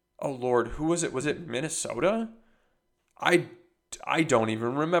 oh Lord, who was it? Was it Minnesota? I don't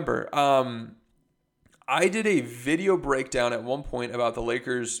even remember. I did a video breakdown at one point about the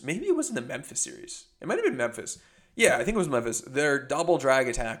Lakers. Maybe it was in the Memphis series. It might have been Memphis. Yeah, I think it was Memphis. Their double drag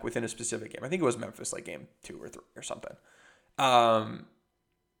attack within a specific game. I think it was Memphis, like game 2 or 3 or something.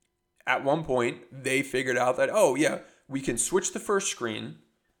 At one point, they figured out that, oh, yeah, we can switch the first screen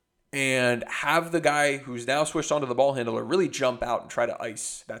and have the guy who's now switched onto the ball handler really jump out and try to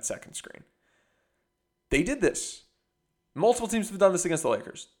ice that second screen. They did this. Multiple teams have done this against the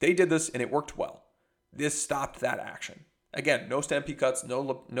Lakers. They did this, and it worked well. This stopped that action. Again, no stampede cuts,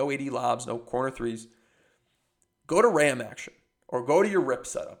 no 80 lobs, no corner threes. Go to ram action, or go to your rip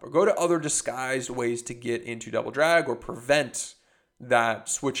setup, or go to other disguised ways to get into double drag or prevent that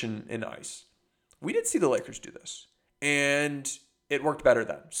switch in ice. We did see the Lakers do this, and it worked better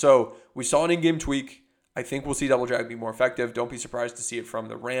then. So we saw an in-game tweak. I think we'll see double drag be more effective. Don't be surprised to see it from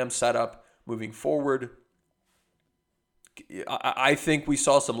the Ram setup moving forward. I think we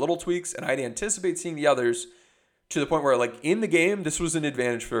saw some little tweaks, and I'd anticipate seeing the others to the point where, like, in the game, this was an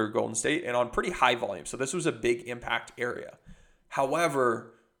advantage for Golden State and on pretty high volume. So this was a big impact area.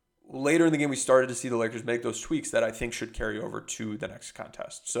 However, later in the game, we started to see the Lakers make those tweaks that I think should carry over to the next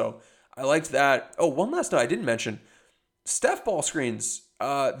contest. So I liked that. Oh, one last note I didn't mention. Steph ball screens.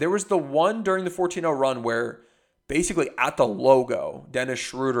 There was the one during the 14-0 run where basically at the logo, Dennis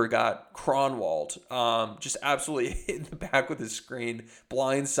Schroeder got Cronwalled, just absolutely hit in the back with his screen,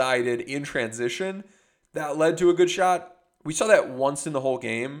 blindsided in transition. That led to a good shot. We saw that once in the whole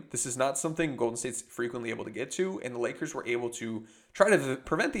game. This is not something Golden State's frequently able to get to, and the Lakers were able to try to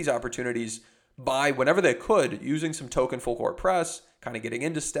prevent these opportunities by, whenever they could, using some token full court press, kind of getting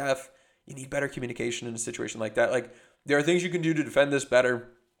into Steph. You need better communication in a situation like that. Like, there are things you can do to defend this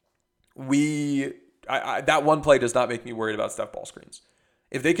better. That one play does not make me worried about Steph ball screens.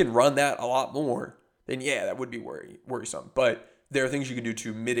 If they can run that a lot more, then yeah, that would be worrisome. But there are things you can do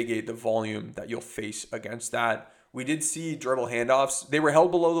to mitigate the volume that you'll face against that. We did see dribble handoffs. They were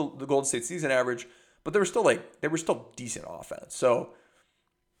held below the Golden State season average, but they were still decent offense. So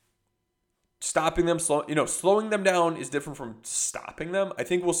stopping them, slowing them down is different from stopping them. I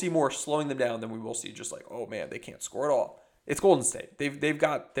think we'll see more slowing them down than we will see just like, oh man, they can't score at all. It's Golden State. They've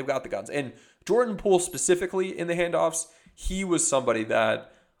got the guns. And Jordan Poole specifically in the handoffs, he was somebody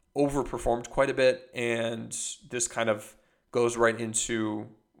that overperformed quite a bit, and this kind of goes right into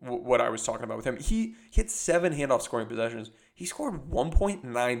what I was talking about with him. He hit 7 handoff scoring possessions. He scored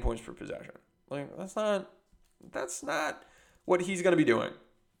 1.9 points per possession. Like, that's not what he's going to be doing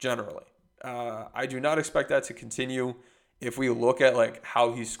generally. I do not expect that to continue. If we look at like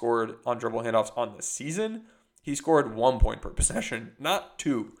how he scored on dribble handoffs on the season, he scored 1 point per possession, not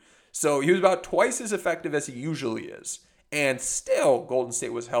 2. So he was about twice as effective as he usually is. And still, Golden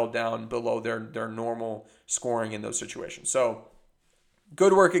State was held down below their normal scoring in those situations. So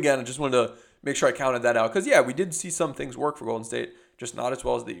good work again. I just wanted to make sure I counted that out. Because, yeah, we did see some things work for Golden State, just not as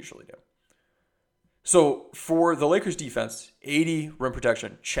well as they usually do. So for the Lakers defense, 80 rim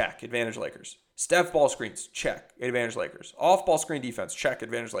protection, check, advantage Lakers. Steph ball screens, check, advantage Lakers. Off ball screen defense, check,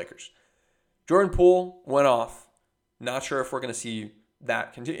 advantage Lakers. Jordan Poole went off. Not sure if we're going to see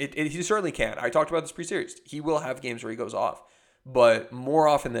that continue. He certainly can. I talked about this pre-series. He will have games where he goes off. But more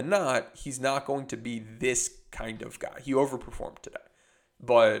often than not, he's not going to be this kind of guy. He overperformed today.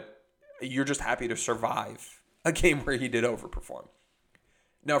 But you're just happy to survive a game where he did overperform.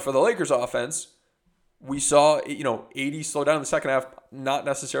 Now, for the Lakers offense, we saw, 80 slow down in the second half, not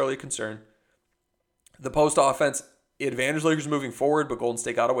necessarily a concern. The post offense, advantage Lakers moving forward, but Golden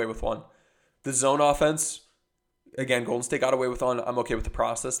State got away with one. The zone offense, again, Golden State got away with one. I'm okay with the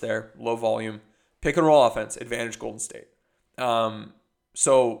process there. Low volume. Pick and roll offense, advantage Golden State.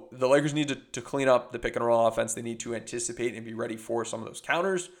 So the Lakers need to clean up the pick and roll offense. They need to anticipate and be ready for some of those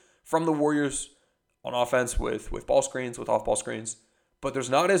counters from the Warriors on offense with ball screens, with off-ball screens. But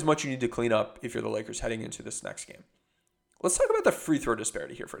there's not as much you need to clean up if you're the Lakers heading into this next game. Let's talk about the free throw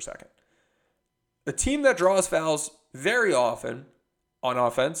disparity here for a second. A team that draws fouls very often on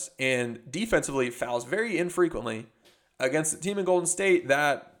offense and defensively fouls very infrequently against a team in Golden State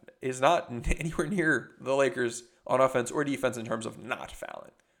that is not anywhere near the Lakers on offense or defense in terms of not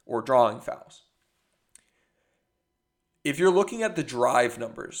fouling or drawing fouls. If you're looking at the drive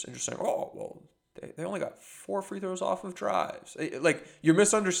numbers and just saying, oh, well, they only got 4 free throws off of drives. Like, you're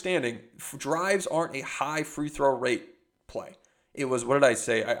misunderstanding. Drives aren't a high free throw rate play. It was, what did I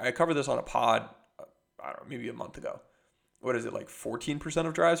say? I covered this on a pod, I don't know, maybe a month ago. what is it, like 14%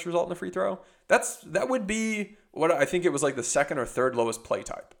 of drives result in a free throw? That would be what I think it was, like the second or third lowest play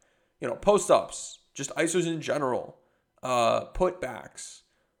type. Post-ups, just ISOs in general, putbacks,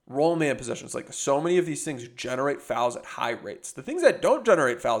 roll man possessions. Like, so many of these things generate fouls at high rates. The things that don't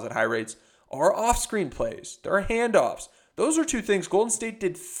generate fouls at high rates are off-screen plays. There are handoffs. Those are two things Golden State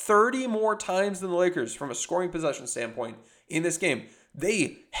did 30 more times than the Lakers from a scoring possession standpoint in this game.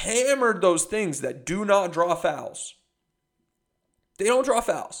 They hammered those things that do not draw fouls. They don't draw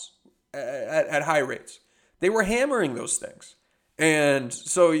fouls at high rates. They were hammering those things. And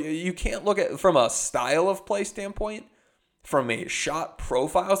so you can't look at, from a style of play standpoint, from a shot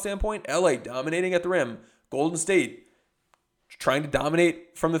profile standpoint, LA dominating at the rim, Golden State trying to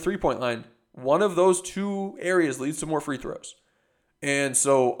dominate from the three-point line. One of those two areas leads to more free throws. And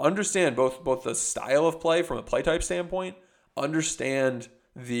so understand both the style of play from a play type standpoint, understand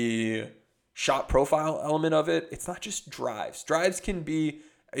the shot profile element of it. It's not just drives. Drives can be,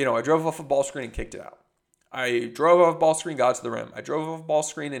 I drove off a ball screen and kicked it out. I drove off ball screen, got to the rim. I drove off ball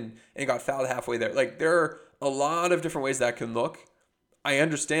screen and got fouled halfway there. Like, there are a lot of different ways that can look. I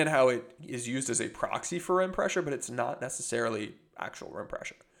understand how it is used as a proxy for rim pressure, but it's not necessarily actual rim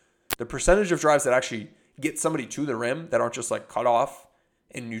pressure. The percentage of drives that actually get somebody to the rim that aren't just like cut off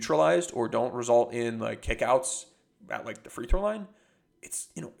and neutralized or don't result in like kickouts at like the free throw line, it's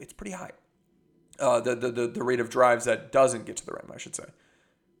pretty high. The rate of drives that doesn't get to the rim, I should say.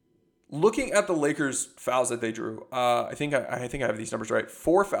 Looking at the Lakers' fouls that they drew, I think I have these numbers right.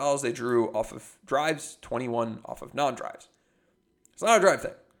 4 fouls they drew off of drives, 21 off of non-drives. It's not a drive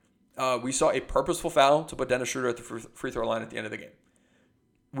thing. We saw a purposeful foul to put Dennis Schroeder at the free throw line at the end of the game.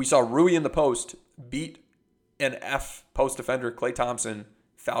 We saw Rui in the post beat an F post defender, Klay Thompson,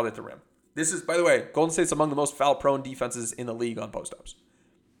 fouled at the rim. This is, by the way, Golden State's among the most foul-prone defenses in the league on post-ups.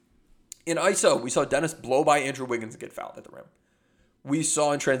 In ISO, we saw Dennis blow by Andrew Wiggins and get fouled at the rim. We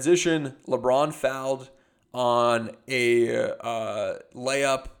saw in transition, LeBron fouled on a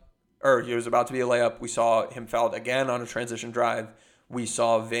layup, or he was about to be a layup. We saw him fouled again on a transition drive. We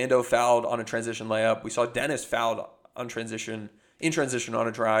saw Vando fouled on a transition layup. We saw Dennis fouled in transition on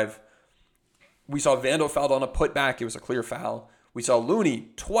a drive. We saw Vando fouled on a putback. It was a clear foul. We saw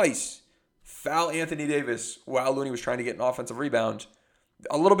Looney twice foul Anthony Davis while Looney was trying to get an offensive rebound.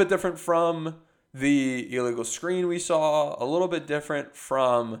 A little bit different from the illegal screen we saw, a little bit different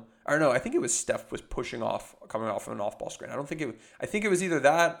from, I don't know, I think it was Steph was coming off of an off-ball screen. I think it was either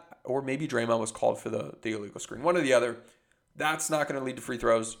that or maybe Draymond was called for the illegal screen. One or the other. That's not going to lead to free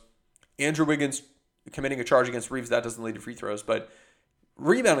throws. Andrew Wiggins committing a charge against Reeves, that doesn't lead to free throws, but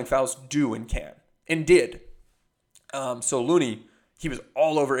rebounding fouls do and can, and did. So Looney, he was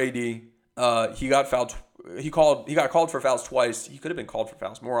all over AD. He got fouled. He got called for fouls twice. He could have been called for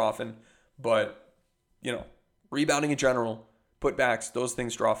fouls more often, but rebounding in general, putbacks, those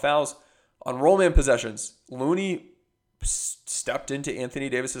things draw fouls. On roll man possessions, Looney stepped into Anthony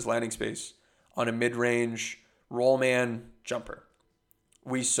Davis's landing space on a mid-range roll man jumper.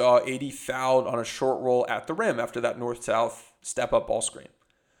 We saw AD fouled on a short roll at the rim after that north-south step-up ball screen.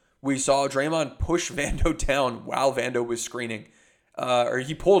 We saw Draymond push Vando down while Vando was screening. Or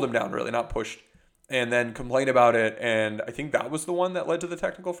he pulled him down, really, not pushed. And then complained about it. And I think that was the one that led to the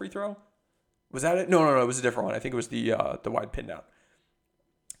technical free throw. Was that it? No. It was a different one. I think it was the wide pin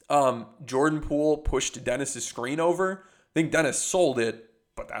down. Jordan Poole pushed Dennis's screen over. I think Dennis sold it,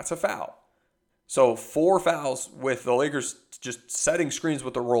 but that's a foul. So 4 fouls with the Lakers just setting screens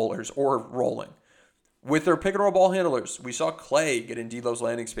with the rollers or rolling. With their pick and roll ball handlers, we saw Klay get in D'Lo's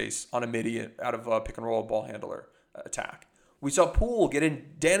landing space on a midi out of a pick and roll ball handler attack. We saw Poole get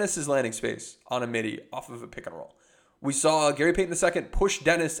in Dennis's landing space on a midi off of a pick and roll. We saw Gary Payton II push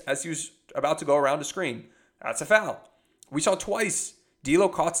Dennis as he was about to go around a screen. That's a foul. We saw twice D'Lo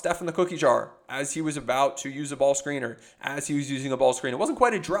caught Steph in the cookie jar as he was about to use a ball screen or as he was using a ball screen. It wasn't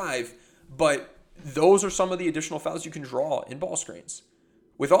quite a drive, but those are some of the additional fouls you can draw in ball screens.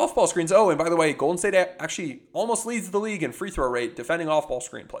 With off-ball screens, and by the way, Golden State actually almost leads the league in free throw rate defending off-ball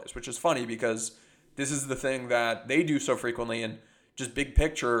screen plays, which is funny because this is the thing that they do so frequently and just big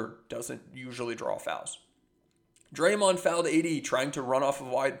picture doesn't usually draw fouls. Draymond fouled AD trying to run off of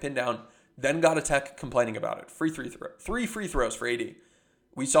a wide pin down, then got a tech complaining about it. 3 free throws for AD.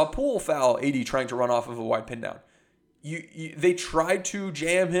 We saw Poole foul AD trying to run off of a wide pin down. They tried to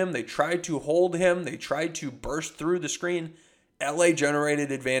jam him. They tried to hold him. They tried to burst through the screen. LA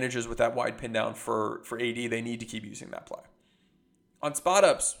generated advantages with that wide pin down for AD. They need to keep using that play. On spot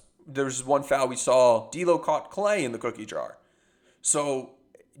ups, there's one foul we saw. D'Lo caught Klay in the cookie jar. So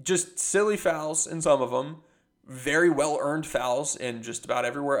just silly fouls in some of them. Very well-earned fouls in just about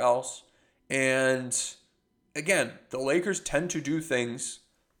everywhere else. And again, the Lakers tend to do things.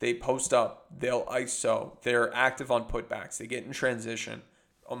 They post up, they'll ISO, they're active on putbacks, they get in transition,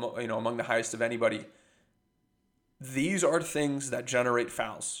 among the highest of anybody. These are things that generate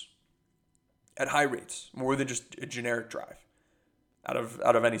fouls at high rates, more than just a generic drive out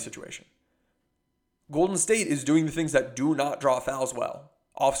of any situation. Golden State is doing the things that do not draw fouls well.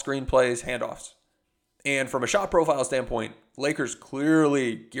 Off-screen plays, handoffs. And from a shot profile standpoint, Lakers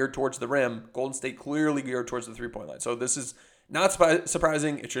clearly geared towards the rim. Golden State clearly geared towards the three-point line. So this is not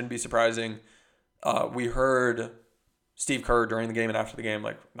surprising. It shouldn't be surprising. We heard Steve Kerr during the game and after the game,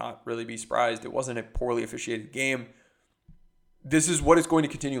 not really be surprised. It wasn't a poorly officiated game. This is what it's going to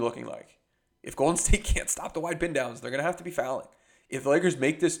continue looking like. If Golden State can't stop the wide pin downs, they're going to have to be fouling. If the Lakers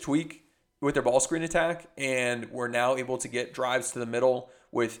make this tweak with their ball screen attack and we're now able to get drives to the middle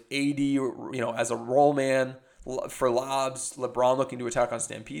with AD, as a roll man for lobs, LeBron looking to attack on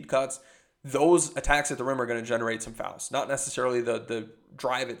stampede cuts, those attacks at the rim are going to generate some fouls. Not necessarily the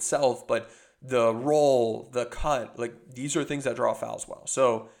drive itself, but the roll, the cut, these are things that draw fouls well.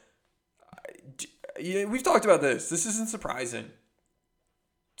 So we've talked about this. This isn't surprising.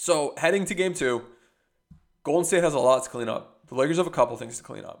 So heading to game 2, Golden State has a lot to clean up. The Lakers have a couple things to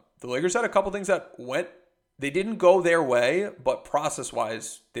clean up. The Lakers had a couple things that they didn't go their way, but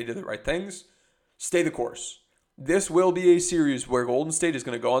process-wise, they did the right things. Stay the course. This will be a series where Golden State is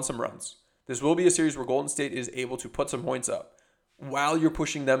going to go on some runs. This will be a series where Golden State is able to put some points up while you're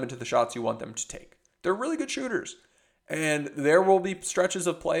pushing them into the shots you want them to take. They're really good shooters. And there will be stretches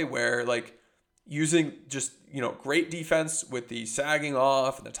of play where, using just, great defense with the sagging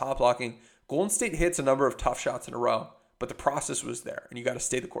off and the top blocking, Golden State hits a number of tough shots in a row, but the process was there, and you got to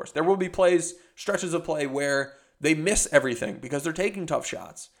stay the course. There will be stretches of play where they miss everything because they're taking tough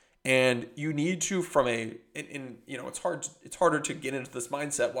shots, and you need to, it's harder to get into this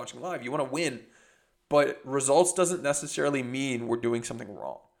mindset watching live. You want to win, but results doesn't necessarily mean we're doing something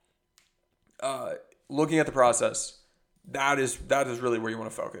wrong. Looking at the process, that is really where you want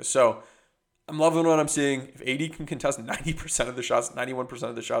to focus. So I'm loving what I'm seeing. If AD can contest 90% of the shots, 91%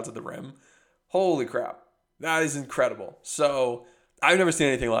 of the shots at the rim, holy crap. That is incredible. So I've never seen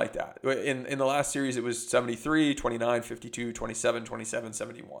anything like that. In the last series, it was 73, 29, 52, 27, 27,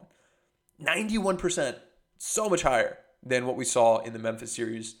 71. 91%. So much higher than what we saw in the Memphis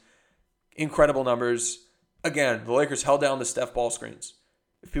series. Incredible numbers. Again, the Lakers held down the Steph ball screens.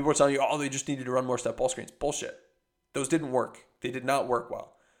 If people were telling you, they just needed to run more Steph ball screens, bullshit. Those didn't work. They did not work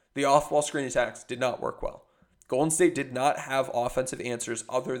well. The off-ball screen attacks did not work well. Golden State did not have offensive answers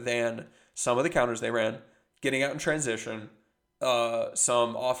other than some of the counters they ran, getting out in transition,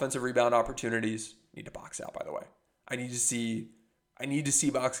 some offensive rebound opportunities. Need to box out, by the way. I need to see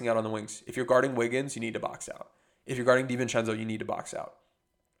boxing out on the wings. If you're guarding Wiggins, you need to box out. If you're guarding DiVincenzo, you need to box out.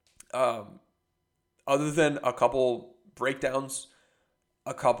 Other than a couple breakdowns,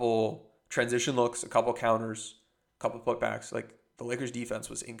 a couple transition looks, a couple counters, a couple putbacks, the Lakers defense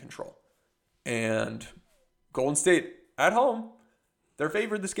was in control. And Golden State at home, they're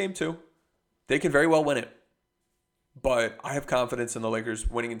favored this game too. They can very well win it. But I have confidence in the Lakers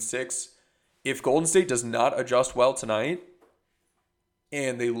winning in 6. If Golden State does not adjust well tonight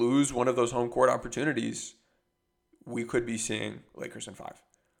and they lose one of those home court opportunities, we could be seeing Lakers in 5.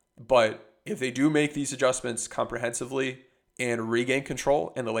 But if they do make these adjustments comprehensively and regain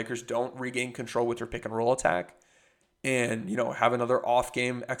control, and the Lakers don't regain control with their pick and roll attack, and have another off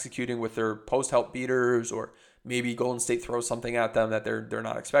game executing with their post help beaters, or maybe Golden State throws something at them that they're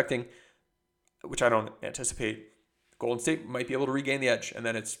not expecting, which I don't anticipate, Golden State might be able to regain the edge, and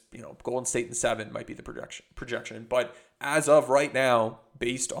then it's Golden State in 7 might be the projection. But as of right now,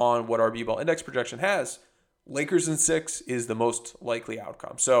 based on what our B-Ball Index projection has, Lakers in 6 is the most likely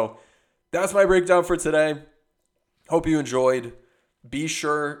outcome. So that's my breakdown for today. Hope you enjoyed. Be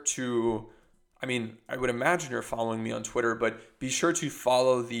sure to, I would imagine you're following me on Twitter, but be sure to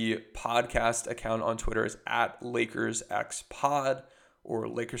follow the podcast account on Twitter. It's at LakersXPod or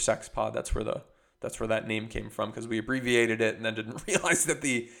LakersXPod. That's where that name came from, because we abbreviated it and then didn't realize that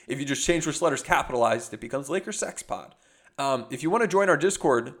if you just change which letters capitalized, it becomes LakersXPod. If you want to join our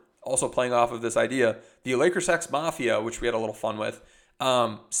Discord, also playing off of this idea, the LakersX Mafia, which we had a little fun with,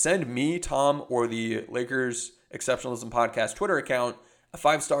 send me, Tom, or the Lakers Exceptionalism Podcast Twitter account a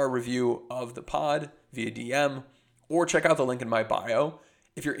 5-star review of the pod via DM, or check out the link in my bio.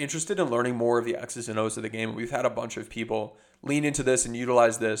 If you're interested in learning more of the X's and O's of the game, we've had a bunch of people lean into this and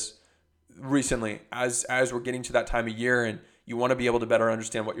utilize this recently as we're getting to that time of year, and you want to be able to better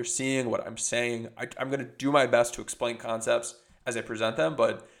understand what you're seeing, what I'm saying. I'm going to do my best to explain concepts as I present them,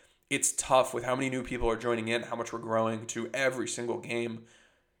 but it's tough with how many new people are joining in, how much we're growing to every single game.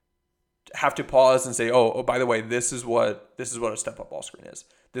 have to pause and say, oh, by the way, this is what a step-up ball screen is.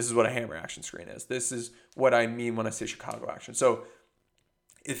 This is what a hammer action screen is. This is what I mean when I say Chicago action. So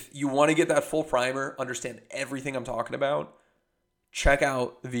if you want to get that full primer, understand everything I'm talking about, check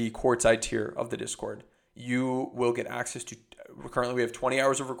out the courtside tier of the Discord. You will get access to, currently we have 20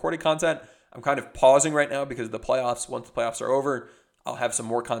 hours of recorded content. I'm kind of pausing right now because of the playoffs. Once the playoffs are over, I'll have some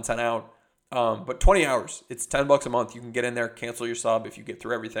more content out. But 20 hours, it's $10 a month. You can get in there, cancel your sub if you get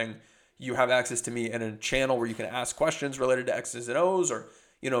through everything. You have access to me in a channel where you can ask questions related to X's and O's, or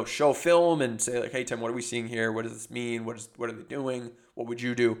show film and say like, hey, Tim, what are we seeing here? What does this mean? What are they doing? What would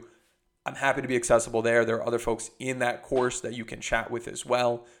you do? I'm happy to be accessible there. There are other folks in that course that you can chat with as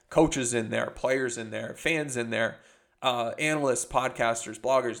well. Coaches in there, players in there, fans in there, analysts, podcasters,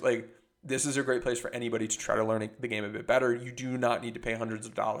 bloggers. Like, this is a great place for anybody to try to learn the game a bit better. You do not need to pay hundreds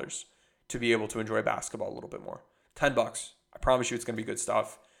of dollars to be able to enjoy basketball a little bit more. $10. I promise you it's going to be good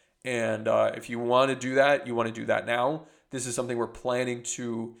stuff. And if you want to do that, you want to do that now. This is something we're planning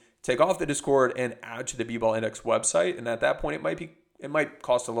to take off the Discord and add to the B-Ball Index website. And at that point, it might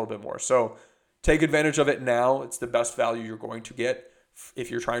cost a little bit more. So take advantage of it now. It's the best value you're going to get if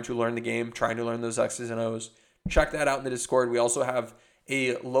you're trying to learn the game, trying to learn those X's and O's. Check that out in the Discord. We also have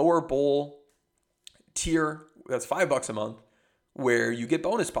a lower bowl tier that's $5 a month where you get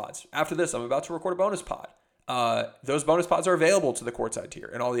bonus pods. After this, I'm about to record a bonus pod. Those bonus pods are available to the courtside tier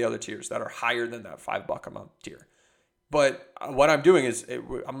and all the other tiers that are higher than that $5 a month tier. But what I'm doing is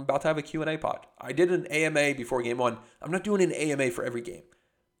I'm about to have a Q&A pod. I did an AMA before game one. I'm not doing an AMA for every game.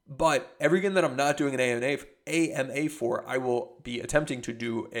 But every game that I'm not doing an AMA for, I will be attempting to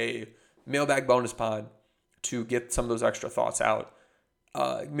do a mailbag bonus pod to get some of those extra thoughts out.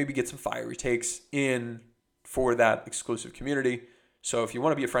 Maybe get some fiery takes in for that exclusive community. So if you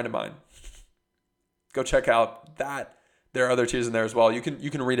want to be a friend of mine, go check out that. There are other tiers in there as well. You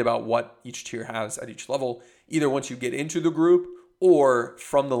can read about what each tier has at each level, either once you get into the group or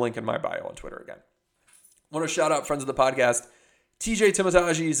from the link in my bio on Twitter again. I want to shout out friends of the podcast, TJ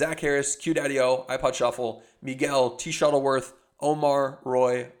Timotaji, Zach Harris, Q Daddy O, iPod Shuffle, Miguel, T. Shuttleworth, Omar,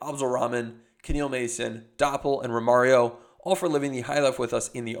 Roy, Abdul Rahman, Keneal Mason, Doppel, and Romario, all for living the high life with us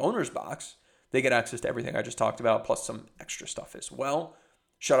in the owner's box. They get access to everything I just talked about, plus some extra stuff as well.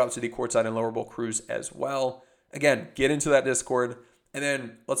 Shout out to the courtside and lower bowl crews as well. Again, get into that Discord. And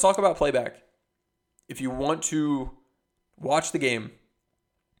then let's talk about playback. If you want to watch the game,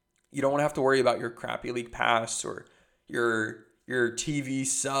 you don't want to have to worry about your crappy league pass or your TV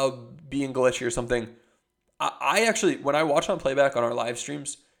sub being glitchy or something. I actually, when I watch on playback on our live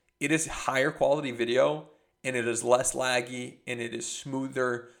streams, it is higher quality video and it is less laggy and it is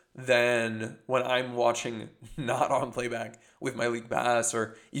smoother than when I'm watching not on playback with my league pass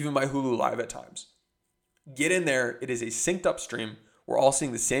or even my Hulu Live at times. Get in there. It is a synced up stream. We're all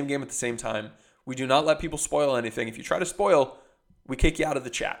seeing the same game at the same time. We do not let people spoil anything. If you try to spoil, we kick you out of the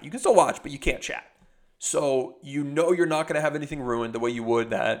chat. You can still watch, but you can't chat. So you're not going to have anything ruined the way you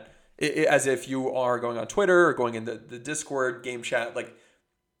would that, as if you are going on Twitter or going in the Discord game chat. Like,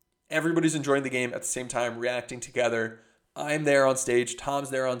 everybody's enjoying the game at the same time, reacting together. I'm there on stage.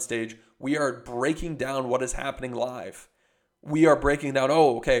 Tom's there on stage. We are breaking down what is happening live. We are breaking down,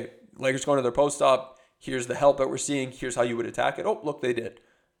 Lakers going to their post up. Here's the help that we're seeing. Here's how you would attack it. Oh, look, they did.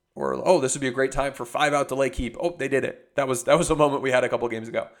 Or, this would be a great time for 5-out delay keep. Oh, they did it. That was a moment we had a couple games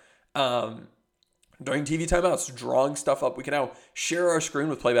ago. During TV timeouts, drawing stuff up. We can now share our screen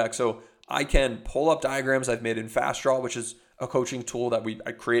with playback. So I can pull up diagrams I've made in Fast Draw, which is a coaching tool that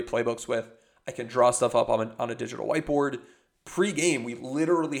I create playbooks with. I can draw stuff up on a digital whiteboard. Pre-game, we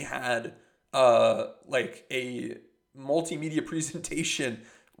literally had a multimedia presentation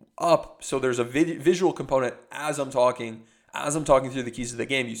up, so there's a visual component as I'm talking through the keys of the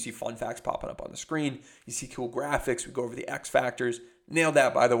game. You see fun facts popping up on the screen. You see cool graphics. We go over the X factors. Nailed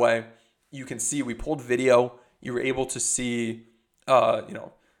that, by the way. You can see we pulled video. You were able to see, how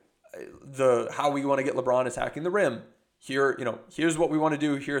we want to get LeBron attacking the rim. Here's what we want to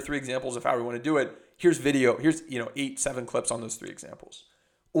do. Here are 3 examples of how we want to do it. Here's video. Here's 8-7 clips on those 3 examples.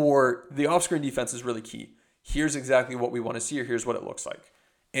 Or the off-screen defense is really key. Here's exactly what we want to see, or here's what it looks like.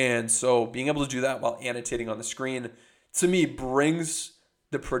 And so being able to do that while annotating on the screen, to me, brings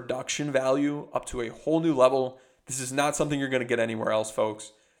the production value up to a whole new level. This is not something you're going to get anywhere else,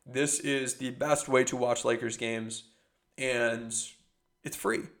 folks. This is the best way to watch Lakers games, and it's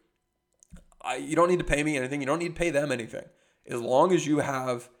free. You don't need to pay me anything. You don't need to pay them anything. As long as you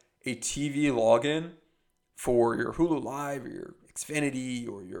have a TV login for your Hulu Live or your Xfinity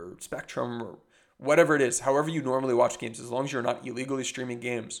or your Spectrum or whatever it is, however you normally watch games, as long as you're not illegally streaming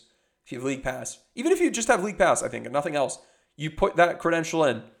games, if you have League Pass, even if you just have League Pass, I think, and nothing else, you put that credential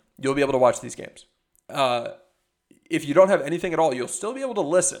in, you'll be able to watch these games. If you don't have anything at all, you'll still be able to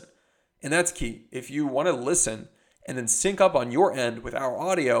listen. And that's key. If you want to listen and then sync up on your end with our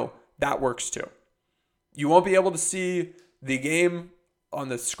audio, that works too. You won't be able to see the game on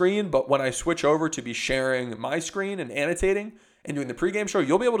the screen, but when I switch over to be sharing my screen and annotating and doing the pregame show,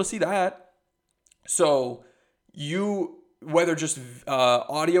 you'll be able to see that. So you, whether just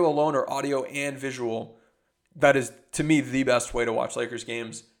audio alone or audio and visual, that is, to me, the best way to watch Lakers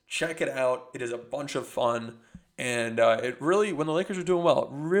games. Check it out. It is a bunch of fun. And it really, when the Lakers are doing well, it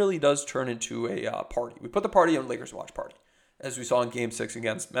really does turn into a party. We put the party on Lakers Watch Party, as we saw in Game 6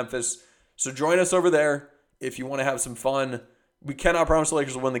 against Memphis. So join us over there if you want to have some fun. We cannot promise the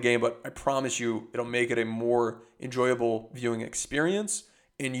Lakers will win the game, but I promise you it'll make it a more enjoyable viewing experience.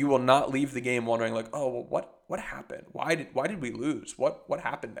 And you will not leave the game wondering like, oh, well, what happened? Why did we lose? What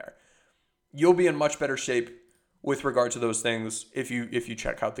happened there? You'll be in much better shape with regard to those things if you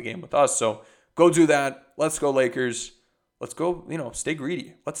check out the game with us. So go do that. Let's go Lakers. Let's go, stay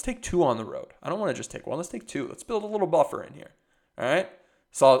greedy. Let's take 2 on the road. I don't want to just take 1. Let's take 2. Let's build a little buffer in here. All right?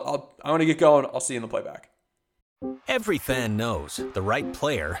 So I want to get going. I'll see you in the playback. Every fan knows the right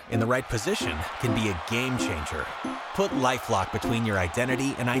player in the right position can be a game changer. Put LifeLock between your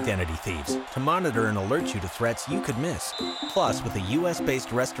identity and identity thieves to monitor and alert you to threats you could miss. Plus, with a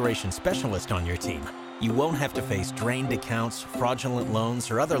U.S.-based restoration specialist on your team, you won't have to face drained accounts, fraudulent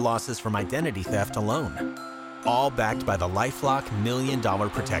loans, or other losses from identity theft alone. All backed by the LifeLock $1 Million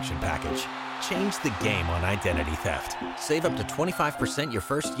Protection Package. Change the game on identity theft. Save up to 25% your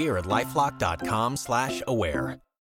first year at LifeLock.com/aware.